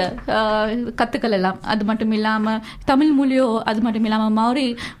மொழியை கற்றுக்கலாம். அது மட்டும் இல்லாமல் தமிழ் மொழியோ, அது மட்டும் இல்லாமல் மௌரி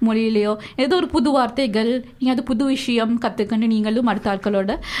மொழியிலையோ ஏதோ ஒரு புது வார்த்தைகள், நீங்கள் அது புது விஷயம் கற்றுக்கன்னு நீங்களும் அடுத்த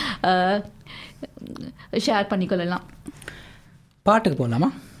ஆட்களோட ஷேர் பண்ணிக்கொள்ளலாம். பாட்டுக்கு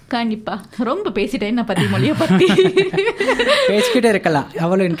போகலாமா? கண்டிப்பாக. ரொம்ப பேசிட்டேன் என்ன பற்றி, மொழியை பற்றி பேசிக்கிட்டே இருக்கலாம்,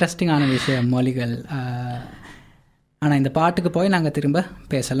 அவ்வளோ இன்ட்ரெஸ்டிங்கான விஷயம் மொழிகள். ஆனால் இந்த பாட்டுக்கு போய் நாங்கள் திரும்ப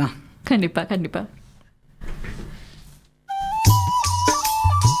பேசலாம். கண்டிப்பாக கண்டிப்பாக.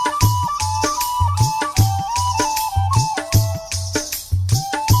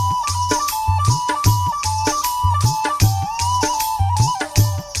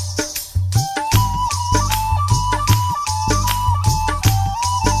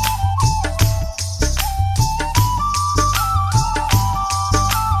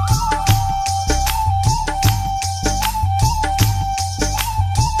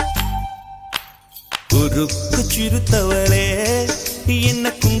 சிறுத்தவளே, என்ன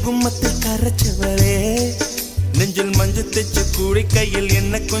குங்குமத்தில் கரைச்சவளே, நெஞ்சில் மஞ்சள் தைச்ச கூடி கையில்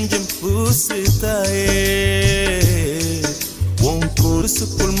என்ன கொஞ்சம் பூசு தாயே, உன்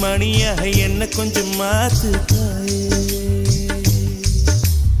கொலுசுக்குள் மணியாக என்ன கொஞ்சம் மாத்து தாயே.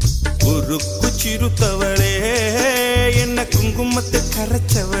 உருக்கு சிறுத்தவளே, என்ன குங்குமத்தில்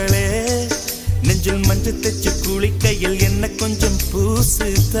கரைச்சவளே, நெஞ்சில் மஞ்சள் தைச்ச கூடி கையில் என்ன கொஞ்சம் பூசு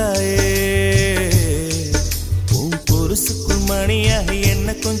தாயே, பொருசுக்குள் மணியாக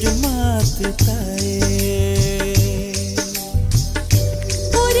என்ன கொஞ்சம் மாத்து தாயே.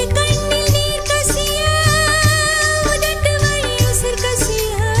 ஒரு கண்ணில் நீர் கசிய, உதட்டு வழி உசிர்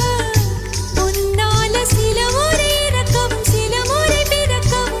கசிய, உன்னால சில முறை இறக்கவும் சில முறை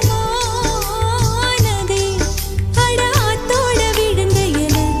பிறக்கவும் ஆனதே. அட ஆத்தோட விழுந்த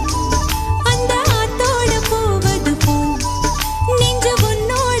இலை, அந்த ஆத்தோட போவது போல் நெஞ்சு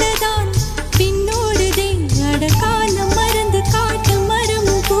உன்னோடதான் பின்னோடுதே. அட காலம் மறந்து காட்டு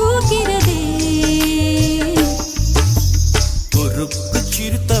மரமும் பூக்கிறதே. பொறுப்பு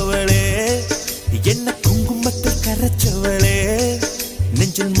சிறுத்தவளே, என்ன குங்குமத்தில் கரைச்சவளே,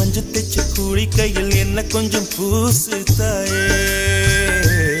 நெஞ்சில் மஞ்சள் தைச்ச கூலி கையில் என்ன கொஞ்சம் பூசு தாயே,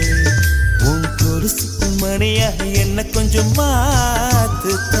 உன் கொலுசுக்கு மணியாக என்ன கொஞ்சம்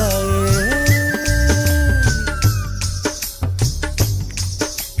மாத்து தாயே.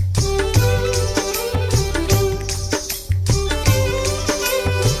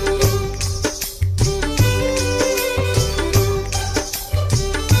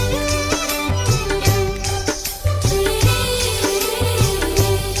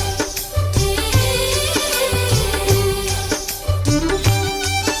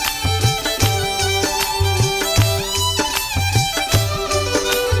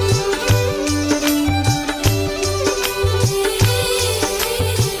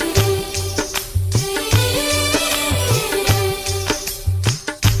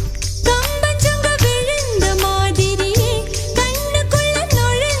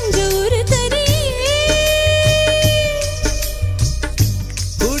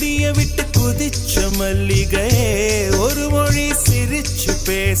 மல்லிகையே, ஒரு மொழி சிரிச்சு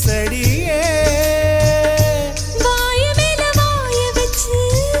பேசடியே, வாய மேல வாய வச்சு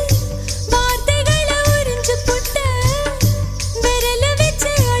வார்த்தைகளை உறிஞ்சு புட்ட, விரல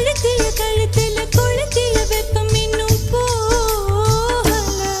வச்சு அழுத்திய கழுத்துல கொளுத்திய வெப்பம் இன்னும் போகல.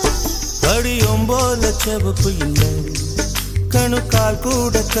 அடியும் போல செவப்பு இல்லை, கணுக்கால்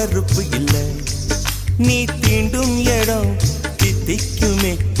கூட கருப்பு இல்லை, நீ தீண்டும் இடம்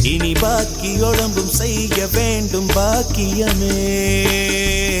தித்திக்குமே, இனி பாக்கி உடம்பும் செய்ய வேண்டும் பாக்கியமே.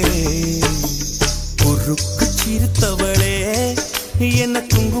 உருக்கு சிறுத்தவளே, என்ன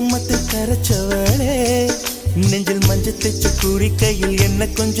குங்குமத்தில் கரைச்சவளே, நெஞ்சில் மஞ்சள் தைச்ச கூடி கையில் என்ன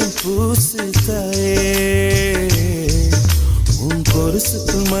கொஞ்சம் பூசு தாயே, உன்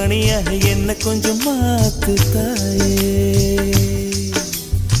கொலுசுக்கு மணியாக என்ன கொஞ்சம் மாத்து தாயே.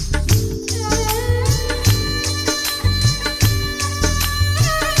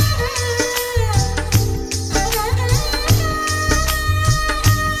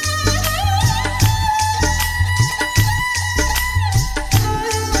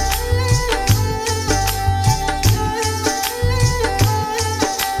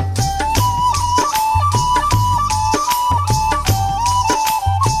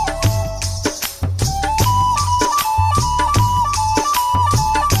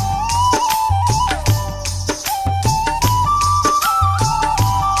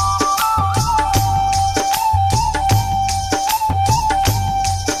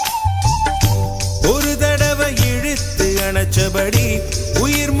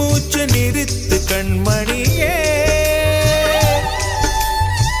 மூச்ச நிறுத்து கண்மணியே.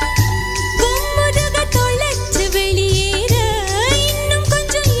 பொம்முதுக தொலைச்சு வெளியேற இன்னும்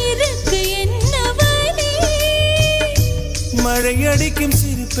கொஞ்சம் இருக்கு என்ன வழி. மழை அடிக்கும்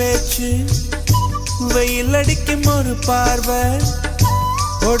சிறு பேச்சு, வெயில் அடிக்கும் ஒரு பார்வை,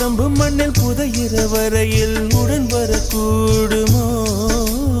 உடம்பு மண்ணில் புதையிற வரையில் உடன் வரக்கூடுமோ.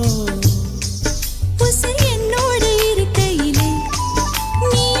 உசிர் என்னோடு இருக்கையிலே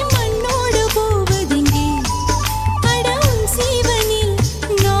நீ மண்ணோடு போவதெங்கே. அட உன் சீவனில்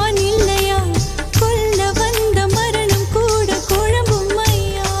நான் இல்லையா, கொல்ல வந்த மரணம் கூட குழம்பும்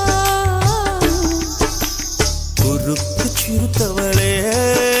ஐயா. குறுக்கு சிறுத்தவளே,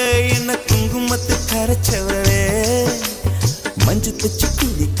 என்ன குங்குமத்து கரைச்சவளே, மஞ்சு தச்சு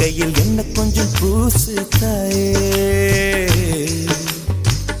குடி கையில் என்ன கொஞ்சம் பூசு தாயே.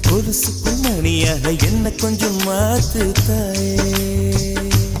 ஒரு சுக்கு மணியாக என்ன கொஞ்சம் மாத்து தாயே.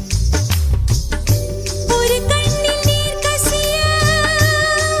 ஒரு கண்ணில் நீர் கசிய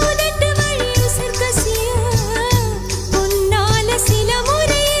உதட்டு வழி உசிர் கசிய, உன்னால சில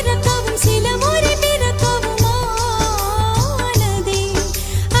முறை இறக்கவும் சில முறை பிறக்கவும் ஆனதே.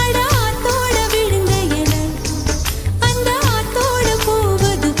 அட ஆத்தோட விழுந்த என அந்த ஆத்தோட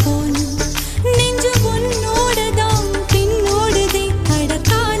போவது போல் நெஞ்சு உன்னோடதாம் பின்னோடுதே. அட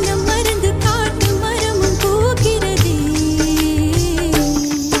காலம் மறந்து காட்டு மரமும் பூக்கிறதே.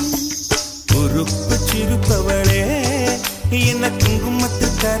 உறுப்பு சிறுப்பவளே, என்ன குங்குமத்து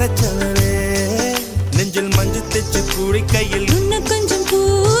கரைச்சவளே, நெஞ்சில் மஞ்சு தச்சு கூடி கையில் உன்னை கொஞ்சம்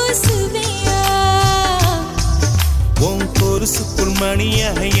பூசுவியா, உன் பொருசுக்குள்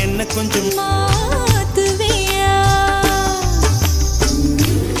மணியாக என்ன கொஞ்சம் மாத்துவியா.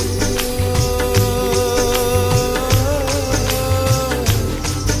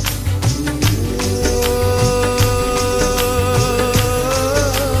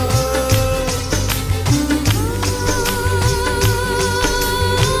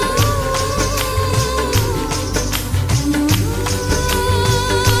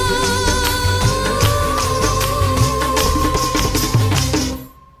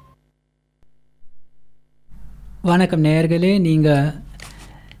 வணக்கம் நேயர்களே, நீங்கள்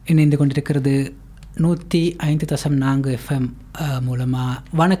இணைந்து கொண்டிருக்கிறது 105.4 FM மூலமாக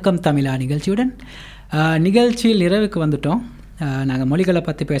வணக்கம் தமிழா நிகழ்ச்சியுடன். நிகழ்ச்சியில் நிறைவுக்கு வந்துட்டோம். நாங்கள் மொழிகளை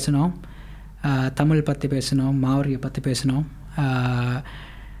பற்றி பேசினோம், தமிழ் பற்றி பேசினோம், மாவரியை பற்றி பேசினோம்.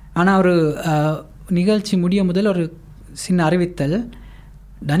 ஆனால் ஒரு நிகழ்ச்சி முடிய முதல் ஒரு சின்ன அறிவித்தல்.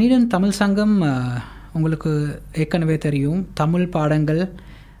 டனிடன் தமிழ் சங்கம் உங்களுக்கு ஏற்கனவே தெரியும், தமிழ் பாடங்கள்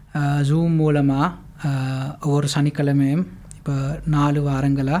ஜூம் மூலமாக ஒவ்வொரு சனிக்கிழமையும் இப்போ 4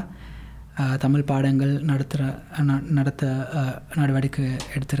 வாரங்களாக தமிழ் பாடங்கள் நடத்த நடவடிக்கை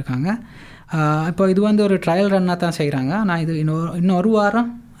எடுத்திருக்காங்க. இப்போ இது வந்து ஒரு ட்ரையல் ரன்னாக தான் செய்கிறாங்க. ஆனால் இது இன்னும் ஒரு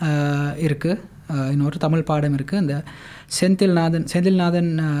வாரம் இருக்குது. இன்னொரு தமிழ் பாடம் இருக்குது. இந்த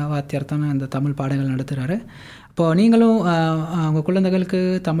செந்தில்நாதன் வாத்தியார் தான் அந்த தமிழ் பாடங்கள் நடத்துகிறாரு. இப்போது நீங்களும் உங்கள் குழந்தைகளுக்கு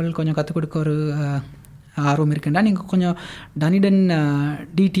தமிழ் கொஞ்சம் கற்றுக் கொடுக்க ஒரு ஆர்வம் இருக்குன்னா நீங்கள் கொஞ்சம் டனிடன்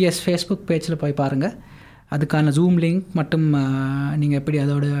டிடிஎஸ் ஃபேஸ்புக் பேஜில் போய் பாருங்கள். அதுக்கான ஜூம் லிங்க் மற்றும் நீங்கள் எப்படி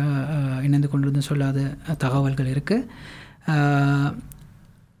அதோடு இணைந்து கொண்டிருந்து சொல்லாத தகவல்கள் இருக்குது.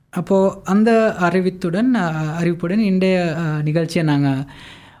 அப்போது அந்த அறிவிப்புடன் இன்றைய நிகழ்ச்சியை நாங்கள்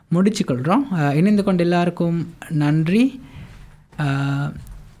முடிச்சுக்கொள்கிறோம். இணைந்து கொண்டு எல்லாருக்கும் நன்றி,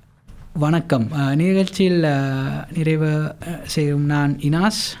 வணக்கம். நிகழ்ச்சியில் நிறைவு செய்யும் நான்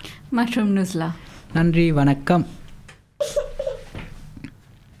இனாஸ் மற்றும் நுஸ்லா. நன்றி, வணக்கம்.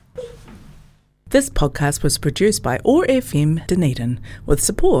 This podcast was produced by OAR FM Dunedin with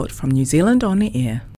support from New Zealand On the Air.